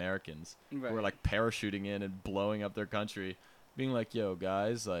to the Americans who are Right. like parachuting in and blowing up their country, being like, yo,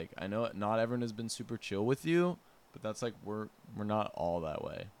 guys, like, I know not everyone has been super chill with you, but that's like, we're not all that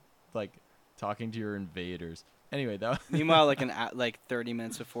way. Like, talking to your invaders. Anyway, Meanwhile, like 30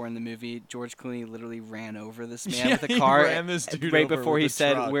 minutes before in the movie, George Clooney literally ran over this man Yeah, with a he car ran this dude right over before with he a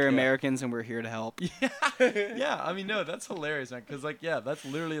said, truck, "We're yeah. Americans and we're here to help." Yeah, I mean, no, that's hilarious, man. Because, like, yeah, that's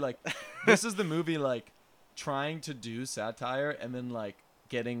literally, like, this is the movie, like, trying to do satire and then, like,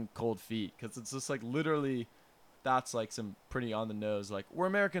 getting cold feet. Because it's just, like, literally that's like some pretty on the nose, like, we're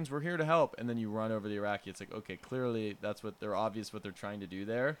Americans, we're here to help, and then you run over the Iraqi. It's like, okay, clearly that's what they're obvious what they're trying to do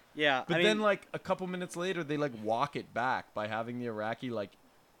there. Yeah, But I then mean, like a couple minutes later, they like walk it back by having the Iraqi like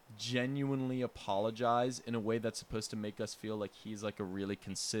genuinely apologize in a way that's supposed to make us feel like he's like a really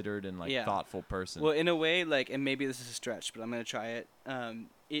considered and like Yeah. thoughtful person. well, in a way, like, and maybe this is a stretch, but I'm gonna try it.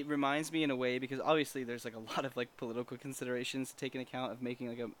 It reminds me in a way because obviously there's like a lot of like political considerations to take into account of making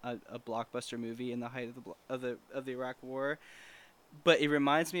like a blockbuster movie in the height of the Iraq War. But it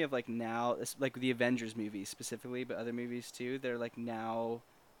reminds me of like now, like the Avengers movies specifically, but other movies too. They're like now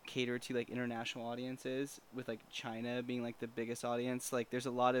catered to like international audiences, with like China being like the biggest audience. Like there's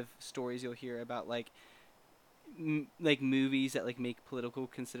a lot of stories you'll hear about like like movies that like make political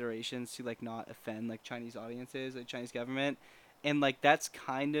considerations to like not offend like Chinese audiences, like Chinese government. And like that's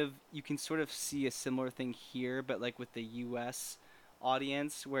kind of, you can sort of see a similar thing here, but like with the US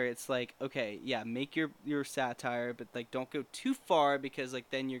audience, where it's like, okay, yeah, make your satire, but like don't go too far, because like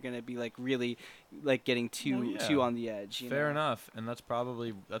then you're going to be like really like getting Well, too on the edge, you fair know? enough, and that's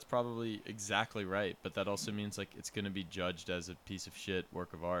probably exactly right. But that also means like it's gonna be judged as a piece of shit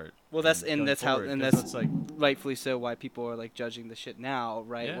work of art. Well, that's going how, forward, and 'cause that's it's like, rightfully so why people are like judging the shit now,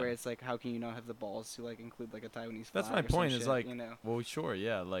 right? yeah. Where it's like, how can you not have the balls to like include like a Taiwanese flag? That's my or some point. Is shit, like, you know? well, sure,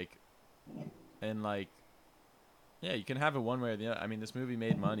 yeah, like, and like, yeah, you can have it one way or the other. I mean, this movie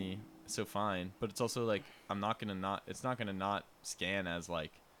made money, so fine. But it's also like, it's not gonna not scan as like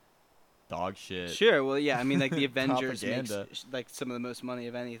dog shit. Sure. Well, yeah. I mean, like the Avengers makes Propaganda. like some of the most money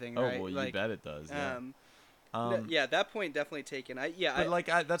of anything, Oh, right? well, you like, bet it does. Yeah. yeah. That point definitely taken. But like,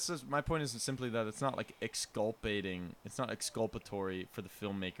 that's just my point. Is simply that it's not like exculpating. It's not exculpatory for the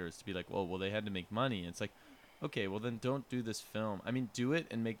filmmakers to be like, well, they had to make money. It's like, okay, well then don't do this film. I mean, do it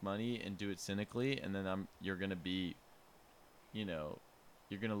and make money and do it cynically, and then you're gonna be, you know,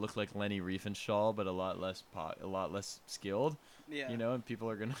 you're gonna look like Lenny Riefenstahl, but a lot less skilled. yeah. You know, and people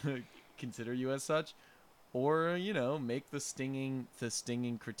are gonna consider you as such. Or, you know, make the stinging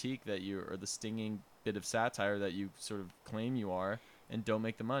critique that you, or the stinging bit of satire that you sort of claim you are, and don't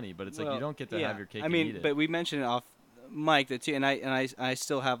make the money. But it's like, you don't get to have your cake I and mean, eat it. but we mentioned it off mic that too, and I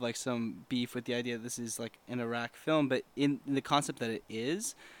still have like some beef with the idea that this is like an Iraq film, but in the concept that it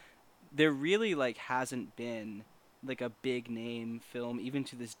is, there really like hasn't been like a big name film even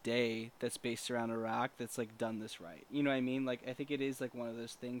to this day that's based around Iraq that's like done this right. You know what I mean? Like I think it is like one of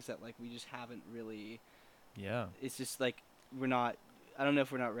those things that like we just haven't really. Yeah. It's just like we're not. I don't know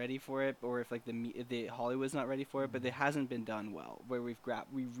if we're not ready for it, or if like the Hollywood's not ready for it, but it hasn't been done well. Where we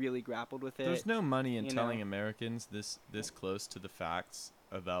really grappled with it. There's no money in you telling know. Americans this close to the facts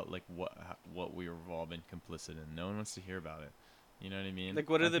about like what we were all been complicit in. No one wants to hear about it. You know what I mean? Like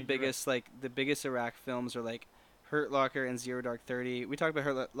what I are the think you're right. biggest like the biggest Iraq films are like Hurt Locker and Zero Dark 30. We talked about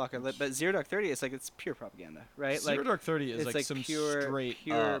Hurt Locker, but Zero Dark 30 is like it's pure propaganda, right? Zero like Dark 30 is it's like some pure straight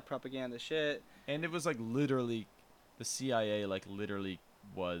pure up, propaganda shit. and it was like literally, the CIA like literally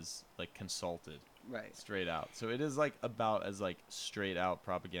was like consulted. Right. Straight out. So it is like about as like straight out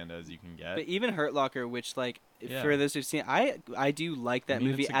propaganda as you can get. But even Hurt Locker, which like Yeah. for those who've seen, I do like that I mean,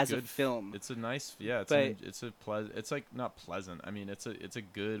 movie it's as a good film. It's a nice, yeah. But- It's like not pleasant. I mean, it's a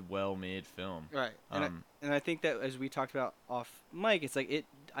good, well-made film. Right. And Um, I think that as we talked about off mic, it's like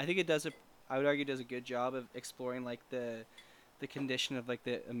I think it does I would argue it does a good job of exploring like the condition of like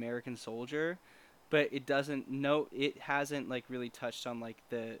the American soldier, but it hasn't like really touched on like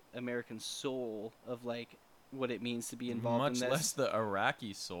the American soul of like what it means to be involved much in this. less the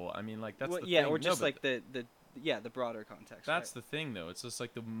Iraqi soul. I mean, like that's Well, the yeah, thing. or No, just but like the broader context. that's right? the thing, though. It's just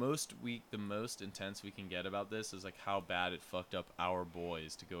like the most intense we can get about this is like how bad it fucked up our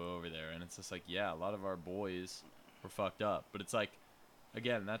boys to go over there, and it's just like, yeah, a lot of our boys were fucked up, but it's like,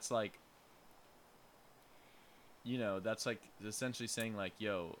 again, that's like, you know, that's like essentially saying like,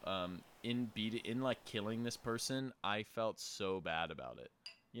 yo, in like killing this person, I felt so bad about it.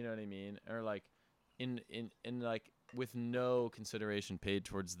 You know what I mean? Or like, in like with no consideration paid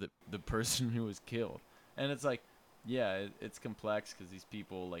towards the person who was killed. And it's like, yeah, it's complex because these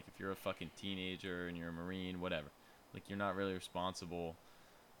people, like, if you're a fucking teenager and you're a Marine, whatever, like, you're not really responsible.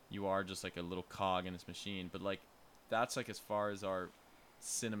 You are just like a little cog in this machine. But like, that's like as far as our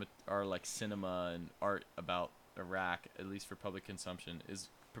cinema and art about Iraq, at least for public consumption, is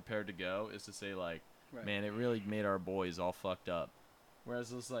prepared to go, is to say like, Right. man, it really made our boys all fucked up.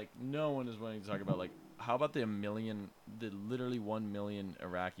 Whereas it's like, no one is willing to talk about like, how about the literally 1 million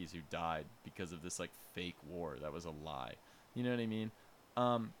Iraqis who died because of this like fake war that was a lie. You know what I mean?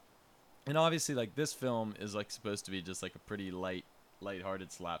 And obviously like this film is like supposed to be just like a pretty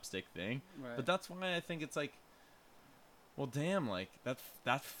lighthearted slapstick thing. Right. But that's why I think it's like, Well, damn, like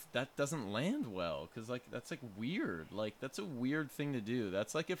that doesn't land well, cause like that's like weird. Like that's a weird thing to do.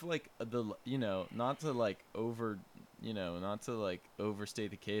 That's like if like not to like not to like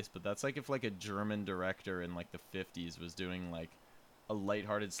overstate the case, but that's like if like a German director in like the 50s was doing like a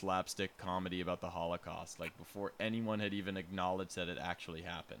lighthearted slapstick comedy about the Holocaust, like before anyone had even acknowledged that it actually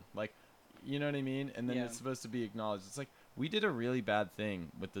happened. Like, you know what I mean? And then Yeah. it's supposed to be acknowledged. It's like we did a really bad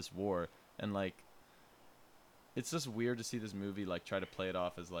thing with this war, and like it's just weird to see this movie like try to play it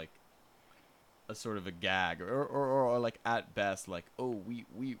off as like a sort of a gag or like at best like, oh, we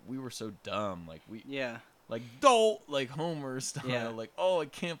were so dumb, like we Yeah. like dolt like Homer style, Yeah. like, oh, I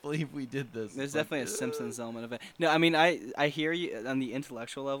can't believe we did this. There's It's like, definitely a Simpsons element of it. No, I mean I hear you on the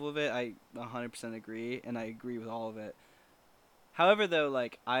intellectual level of it. I 100% agree, and I agree with all of it. However, though,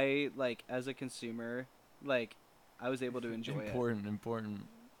 like I like as a consumer, like I was able to enjoy it. important.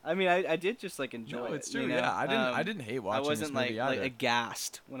 I mean, I did just like enjoy No, it. it's true. You know? Yeah, I didn't hate I watching wasn't this movie like either.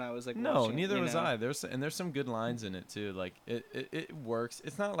 aghast when I was like No, watching neither it, was I. There's some good lines in it too. Like it works.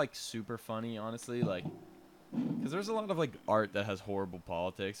 It's not like super funny, honestly. Like, because there's a lot of like art that has horrible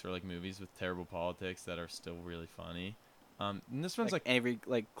politics, or like movies with terrible politics that are still really funny. And this one's like every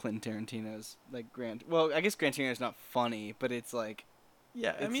like Quentin Tarantino's like Grant. Well, I guess Grant Tarantino's not funny, but it's like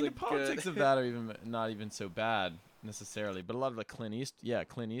yeah. I it's, mean, like, the politics good. of that are even not even so bad necessarily. But a lot of like Clint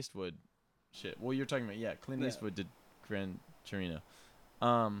Eastwood, shit. Well, you're talking about Clint Yeah. Eastwood did Gran Torino.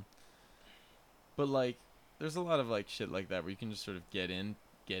 But like, there's a lot of like shit like that where you can just sort of get in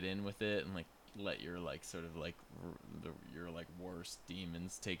with it and like let your like sort of like your like worst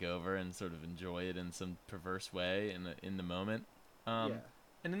demons take over and sort of enjoy it in some perverse way in the moment. Yeah.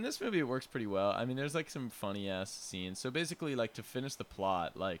 And in this movie, it works pretty well. I mean, there's like some funny ass scenes. So basically, like to finish the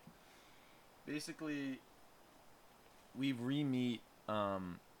plot, like basically we re-meet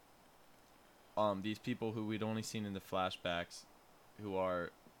these people who we'd only seen in the flashbacks, who are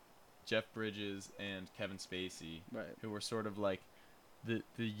Jeff Bridges and Kevin Spacey, Right. who were sort of like the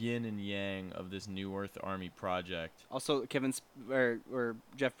yin and yang of this New Earth Army project. Also, or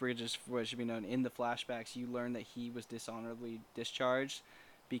Jeff Bridges, for what should be known, in the flashbacks, you learn that he was dishonorably discharged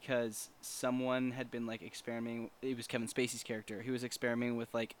because someone had been like experimenting. It was Kevin Spacey's character. He was experimenting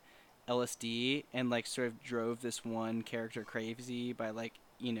with like LSD and like sort of drove this one character crazy by like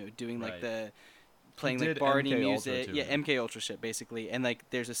doing like Right. the playing He like did Barney MK Ultra music. to Yeah, him. MK Ultra shit basically. And like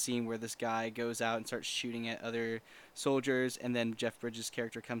there's a scene where this guy goes out and starts shooting at other soldiers, and then Jeff Bridges'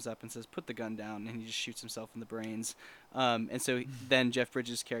 character comes up and says, "Put the gun down," and he just shoots himself in the brains. And so then Jeff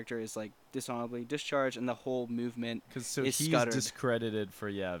Bridges' character is like dishonorably discharged, and the whole movement Because so is he's scuttered. discredited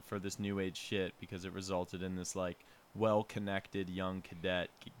for this new age shit because it resulted in this like well-connected young cadet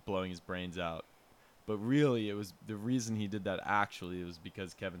blowing his brains out. But really, it was the reason he did that. Actually, it was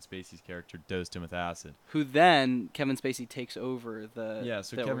because Kevin Spacey's character dosed him with acid. Who then Kevin Spacey takes over the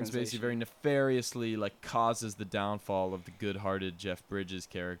So the Kevin Spacey organization. very nefariously like causes the downfall of the good-hearted Jeff Bridges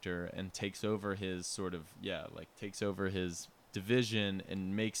character and takes over his sort of takes over his division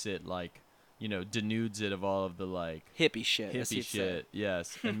and makes it like denudes it of all of the like hippie shit. as he'd say. shit,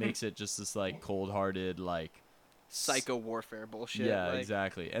 yes, and makes it just this like cold-hearted like Psycho warfare bullshit. yeah, like,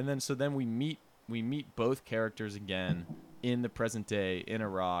 exactly. And then we meet both characters again in the present day in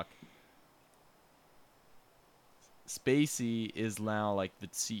Iraq. Spacey is now like the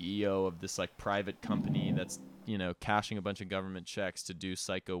CEO of this like private company that's cashing a bunch of government checks to do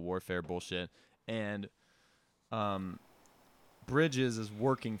psycho warfare bullshit, and Bridges is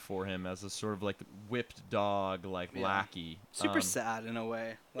working for him as a sort of like whipped dog, like Yeah. lackey. super sad in a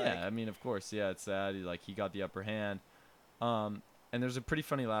way. Like, Yeah, I mean, of course, yeah, it's sad. He got the upper hand. And there's a pretty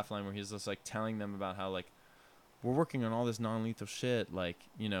funny laugh line where he's just like telling them about how like we're working on all this non-lethal shit. Like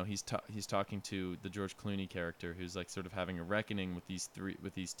he's talking to the George Clooney character who's like sort of having a reckoning with these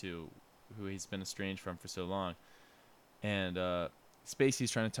two who he's been estranged from for so long. And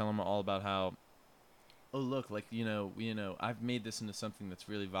Spacey's trying to tell him all about how, oh look, like I've made this into something that's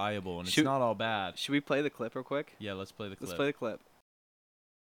really valuable and it's not all bad. Should we play the clip real quick? Yeah, let's play the clip. Let's play the clip.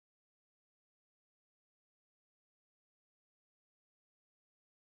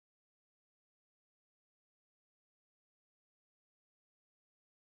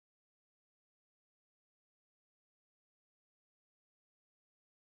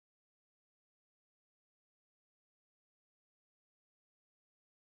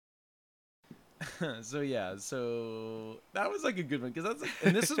 So that was like a good one because that's like,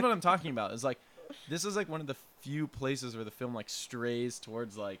 and this is what I'm talking about. Is like this is like one of the few places where the film like strays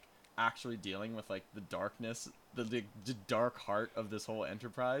towards like actually dealing with like the darkness, the dark heart of this whole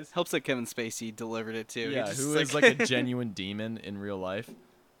enterprise. Helps that Kevin Spacey delivered it too. Yeah, He just, who is like a genuine demon in real life.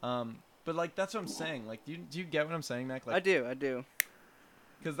 But like that's what I'm saying. Like, do you get what I'm saying, Mac? Like, I do.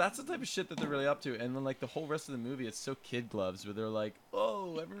 because that's the type of shit that they're really up to. And then like the whole rest of the movie, it's so kid gloves where they're like,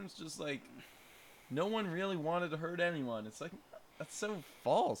 oh, everyone's just like, no one really wanted to hurt anyone. It's like that's so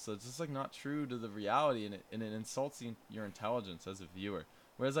false. It's just like not true to the reality, and it insults your intelligence as a viewer.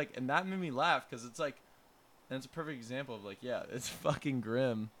 Whereas like, and that made me laugh because it's like, and it's a perfect example of like, yeah, it's fucking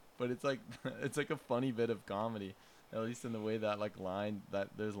grim, but it's like it's like a funny bit of comedy, at least in the way that like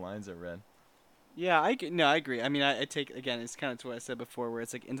those lines are read. Yeah, no, I agree. I mean, I take again. It's kind of to what I said before, where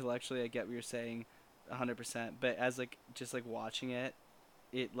it's like intellectually, I get what you're saying, 100%. But as like just like watching it,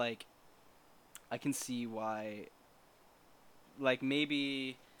 it like I can see why. Like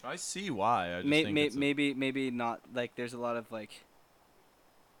maybe, I see why. I just think it's maybe not. Like there's a lot of like.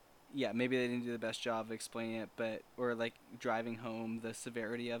 Yeah, maybe they didn't do the best job of explaining it, but or like driving home the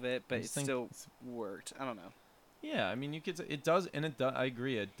severity of it, but it still worked. I don't know. yeah, I mean, you could. It does, and it does. I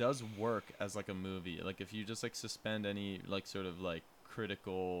agree. It does work as like a movie. Like if you just like suspend any like sort of like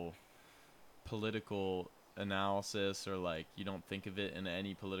critical, political analysis, or like you don't think of it in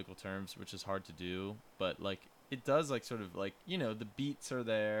any political terms, which is hard to do. But like it does, like sort of like the beats are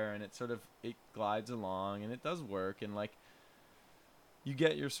there, and it glides along, and it does work, and like you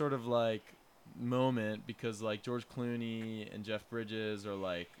get your sort of like moment because like George Clooney and Jeff Bridges are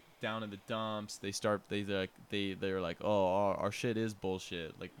like down in the dumps. They're like, oh, our shit is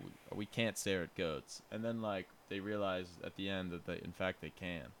bullshit. Like we can't stare at goats. And then like they realize at the end that in fact they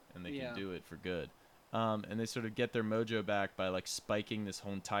can, and they can do it for good. And they sort of get their mojo back by like spiking this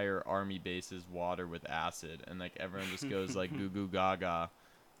whole entire army base's water with acid, and like everyone just goes like goo goo gaga,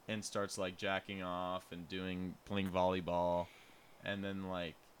 and starts like jacking off and playing volleyball. And then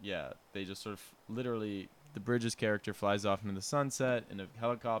like they just sort of literally the Bridges character flies off into the sunset in a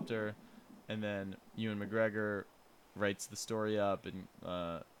helicopter, and then Ewan McGregor writes the story up and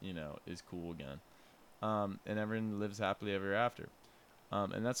is cool again, and everyone lives happily ever after,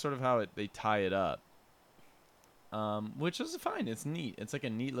 and that's sort of how they tie it up, which is fine. It's neat. It's like a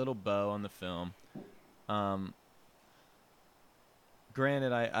neat little bow on the film.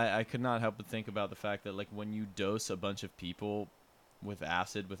 Granted, I could not help but think about the fact that like when you dose a bunch of people with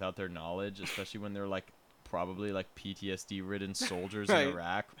acid without their knowledge, especially when they're like probably like PTSD ridden soldiers right. in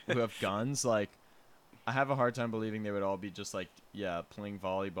Iraq who have guns, like I have a hard time believing they would all be just like playing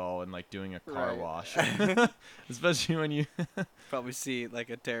volleyball and like doing a car wash. Especially when you probably see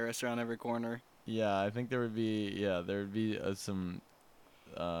like a terrorist around every corner. Yeah, I think there would be some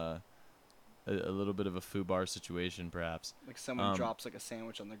a little bit of a foobar situation, perhaps. Like someone drops like a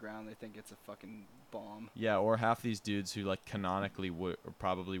sandwich on the ground, they think it's a fucking bomb. Yeah, or half these dudes who like canonically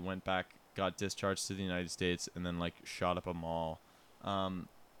probably went back, got discharged to the United States, and then like shot up a mall. Not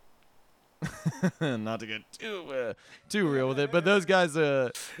to get too real with it, but those guys.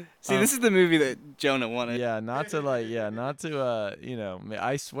 See, this is the movie that Jonah wanted. Yeah, not to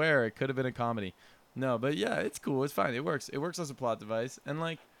I swear it could have been a comedy. No, but yeah, it's cool. It's fine. It works. It works as a plot device, and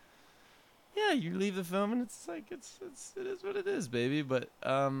like. Yeah, you leave the film and it's like it is what it is, baby. But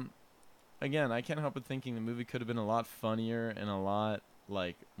again, I can't help but thinking the movie could have been a lot funnier and a lot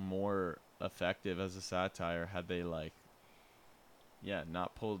like more effective as a satire had they like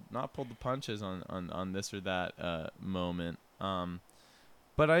not pulled the punches on this or that moment.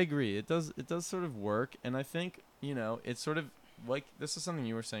 But I agree, it does sort of work, and I think it's sort of like this is something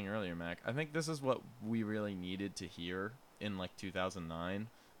you were saying earlier, Mac. I think this is what we really needed to hear in like 2009.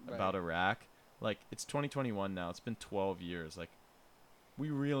 Right. About Iraq. Like it's 2021 now. It's been 12 years. Like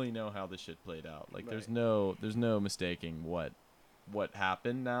we really know how this shit played out. Like there's no mistaking what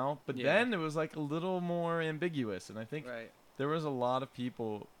happened now. But then it was like a little more ambiguous, and I think there was a lot of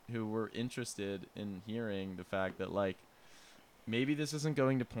people who were interested in hearing the fact that like maybe this isn't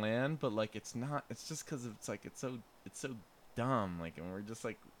going to plan, but like it's not. It's just because it's like it's so dumb. Like, and we're just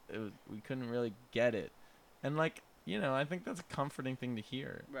like we couldn't really get it, and like. I think that's a comforting thing to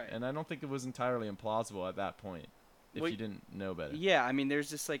hear. Right. And I don't think it was entirely implausible at that point if you didn't know better. Yeah, I mean, there's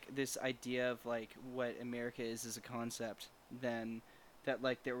just, like, this idea of, like, what America is as a concept then that,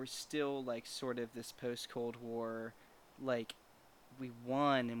 like, there was still, like, sort of this post-Cold War, like, we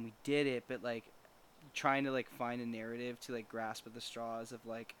won and we did it, but, like, trying to, like, find a narrative to, like, grasp at the straws of,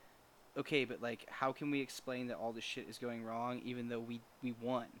 like, okay, but, like, how can we explain that all this shit is going wrong even though we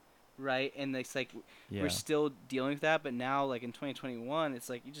won? Right, and it's like we're still dealing with that, but now like in 2021 it's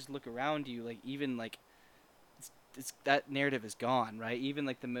like you just look around you, like even like it's that narrative is gone, right? Even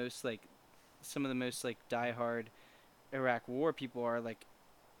like the most like some of the most like diehard Iraq war people are like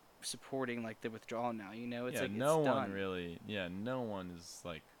supporting like the withdrawal now, it's like no it's one done. really no one is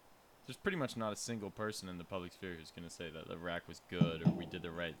like there's pretty much not a single person in the public sphere who's gonna say that Iraq was good or we did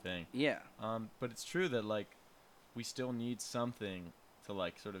the right thing. Yeah. But it's true that like we still need something to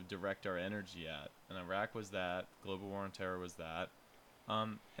like sort of direct our energy at, and Iraq was that. Global War on Terror was that.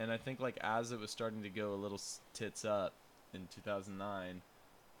 And I think like as it was starting to go a little tits up in 2009,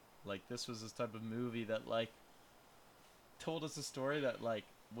 like this was this type of movie that like told us a story that like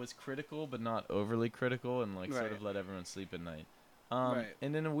was critical but not overly critical, and like sort Right. of let everyone sleep at night. Right.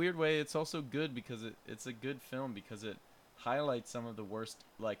 And in a weird way, it's also good because it's a good film because it highlights some of the worst,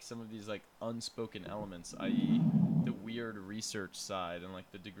 like some of these like unspoken elements, i.e., the weird research side and like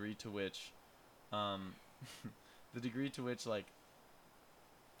the degree to which, the degree to which like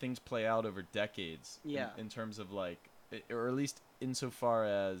things play out over decades. Yeah. In terms of like, or at least insofar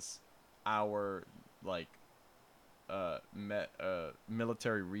as our like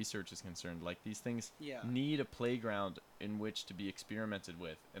military research is concerned, like these things Yeah. need a playground in which to be experimented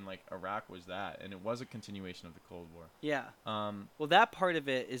with, and like Iraq was that, and it was a continuation of the Cold War. Yeah. Well, that part of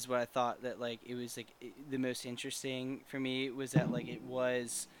it is what I thought that like it was like the most interesting for me was that like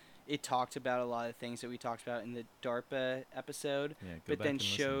it talked about a lot of things that we talked about in the DARPA episode, Yeah, go but back then and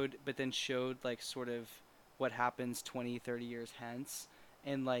listen. showed like sort of what happens 20, 30 years hence,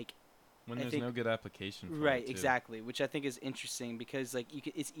 and like When I there's think- no good application for right, it, too. exactly, which I think is interesting because like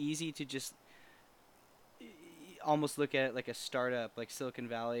it's easy to just almost look at it like a startup, like Silicon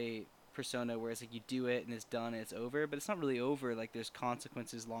Valley persona, where it's like you do it and it's done and it's over, but it's not really over. Like there's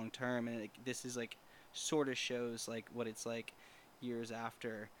consequences long term, and this is like sort of shows like what it's like years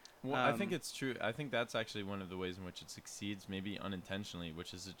after. Well, I think Um, it's true. I think that's actually one of the ways in which it succeeds, maybe unintentionally,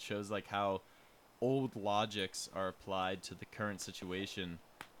 which is it shows like how old logics are applied to the current situation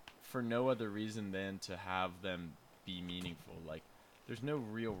for no other reason than to have them be meaningful. Like, there's no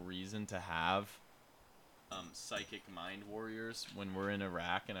real reason to have psychic mind warriors when we're in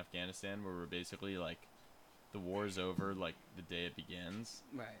Iraq and Afghanistan, where we're basically like, the war's over like the day it begins.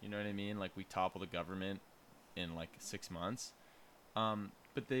 Right. You know what I mean? Like we topple the government in like 6 months.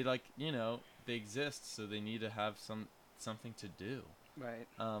 But they like, you know, they exist, so they need to have something to do. Right.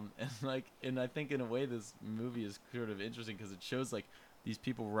 And I think in a way this movie is sort of interesting because it shows like these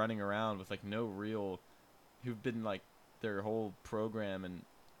people running around with like no real, who've been like their whole program and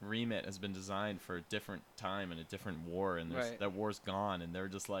remit has been designed for a different time and a different war, and Right. that war's gone, and they're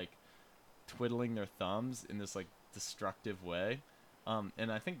just like twiddling their thumbs in this like destructive way.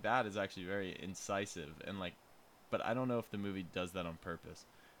 And I think that is actually very incisive and like, but I don't know if the movie does that on purpose.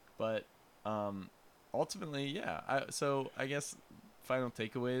 But ultimately, yeah. So I guess final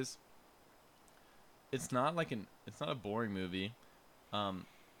takeaways. It's not a boring movie.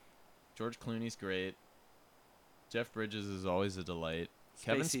 George Clooney's great. Jeff Bridges is always a delight.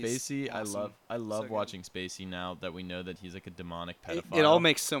 Kevin Spacey's Spacey, awesome. I love So good. watching Spacey now that we know that he's like a demonic It, pedophile. it all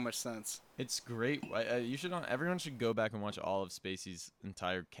makes so much sense. It's great. Everyone should go back and watch all of Spacey's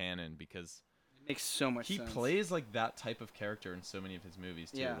entire canon because It makes so much he sense. plays like that type of character in so many of his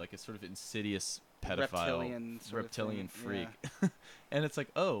movies too, Yeah. like a sort of insidious pedophile, reptilian sort of reptilian thing, freak, yeah. and it's like,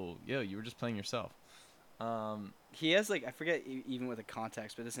 oh, yo, you were just playing yourself. He has like I forget even with the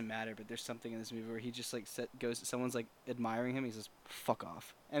context, but it doesn't matter. But there's something in this movie where he just like someone's like admiring him. He says "fuck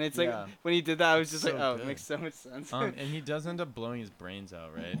off," and it's like Yeah. when he did that, I was It's just like, so oh, good. it makes so much sense. And he does end up blowing his brains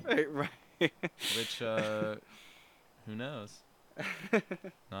out, right? right. Which, who knows?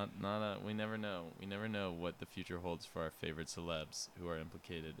 We never know. We never know what the future holds for our favorite celebs who are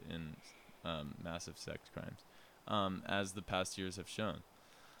implicated in massive sex crimes, as the past years have shown.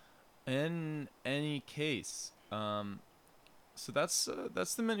 In any case, so that's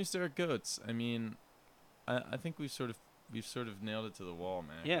the Men Who Stare at Goats. I mean, I think we've sort of nailed it to the wall,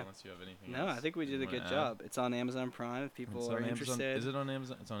 man. Yeah. Unless you have anything No, else I think we you did a wanna good add. job. It's on Amazon Prime if people It's are on Amazon. interested. Is it on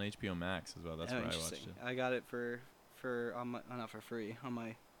Amazon? It's on HBO Max as well. That's Oh, where I interesting. watched it. I got it for on my not for free on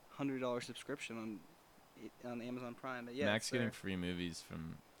my $100 subscription on Amazon Prime. But yeah, Max it's getting there. free movies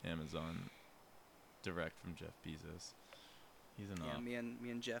from Amazon, direct from Jeff Bezos. He's an Yeah, op. me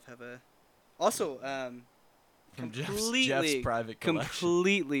and Jeff have a. Also, From Jeff's completely, private collection.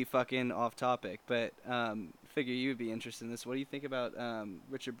 completely fucking off topic, but figure you would be interested in this. What do you think about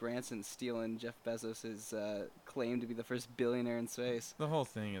Richard Branson stealing Jeff Bezos's claim to be the first billionaire in space? The whole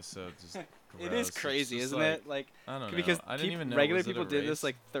thing is so just gross. It is It's crazy, just isn't like, it? Like I don't know. because I didn't even know. regular Was it people a did race? this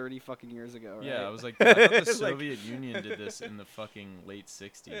like 30 fucking years ago, right? Yeah, I was like, I thought the Like- Soviet Union did this in the fucking late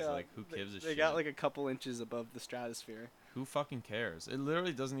 60s. Yeah, Like, who gives a shit? They got like a couple inches above the stratosphere. Who fucking cares? It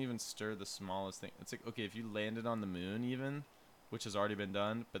literally doesn't even stir the smallest thing. It's like, okay, if you landed on the moon even, which has already been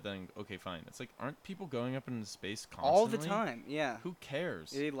done, but then, okay, fine. It's like, aren't people going up into space constantly? All the time, yeah. Who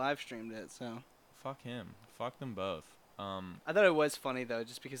cares? They live streamed it, so Fuck him. Fuck them both. I thought it was funny though,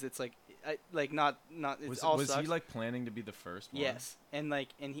 just because it's like, not it all was sucks. he like planning to be the first one? Yes, and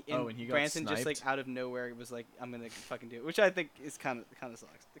he Oh, and he got Branson just like sniped? out of nowhere was like, I'm gonna fucking do it, which I think is kind of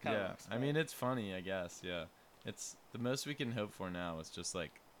sucks. It kind of Yeah, sucks. I mean it's funny, I guess. Yeah, it's the most we can hope for now is just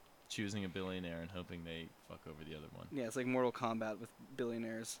like choosing a billionaire and hoping they fuck over the other one. Yeah, it's like Mortal Kombat with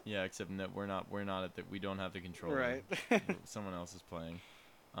billionaires. Yeah, except no, we're not at the, we don't have the control. Right. Someone else is playing.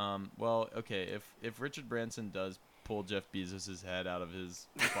 Well, okay, if Richard Branson does pull Jeff Bezos' head out of his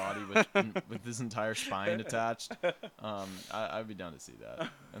body with his entire spine attached, I'd be down to see that.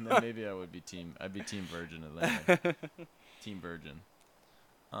 And then maybe I'd be team Virgin Atlantic. Team Virgin.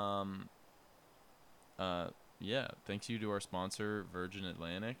 Yeah, thanks you to our sponsor, Virgin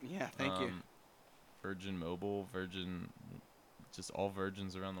Atlantic. Yeah, thank you. Virgin Mobile, Virgin, just all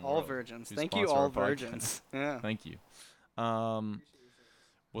virgins around the All world. virgins. who Thank you, sponsor our all podcast. virgins. Yeah. Thank you.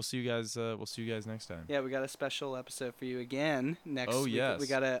 We'll see you guys. We'll see you guys next time. Yeah, we got a special episode for you again next Oh, week. yes. We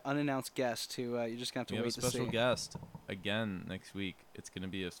got an unannounced guest who you're just gonna have to We have a wait to see. special guest again next week. It's gonna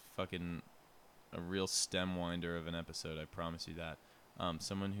be a real stem winder of an episode. I promise you that.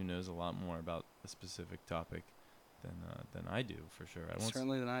 Someone who knows a lot more about a specific topic than I do, for sure.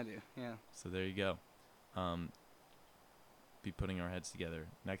 Certainly than I do. Yeah. So there you go. Be putting our heads together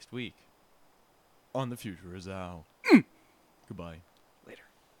next week on The Future Is Out. Goodbye.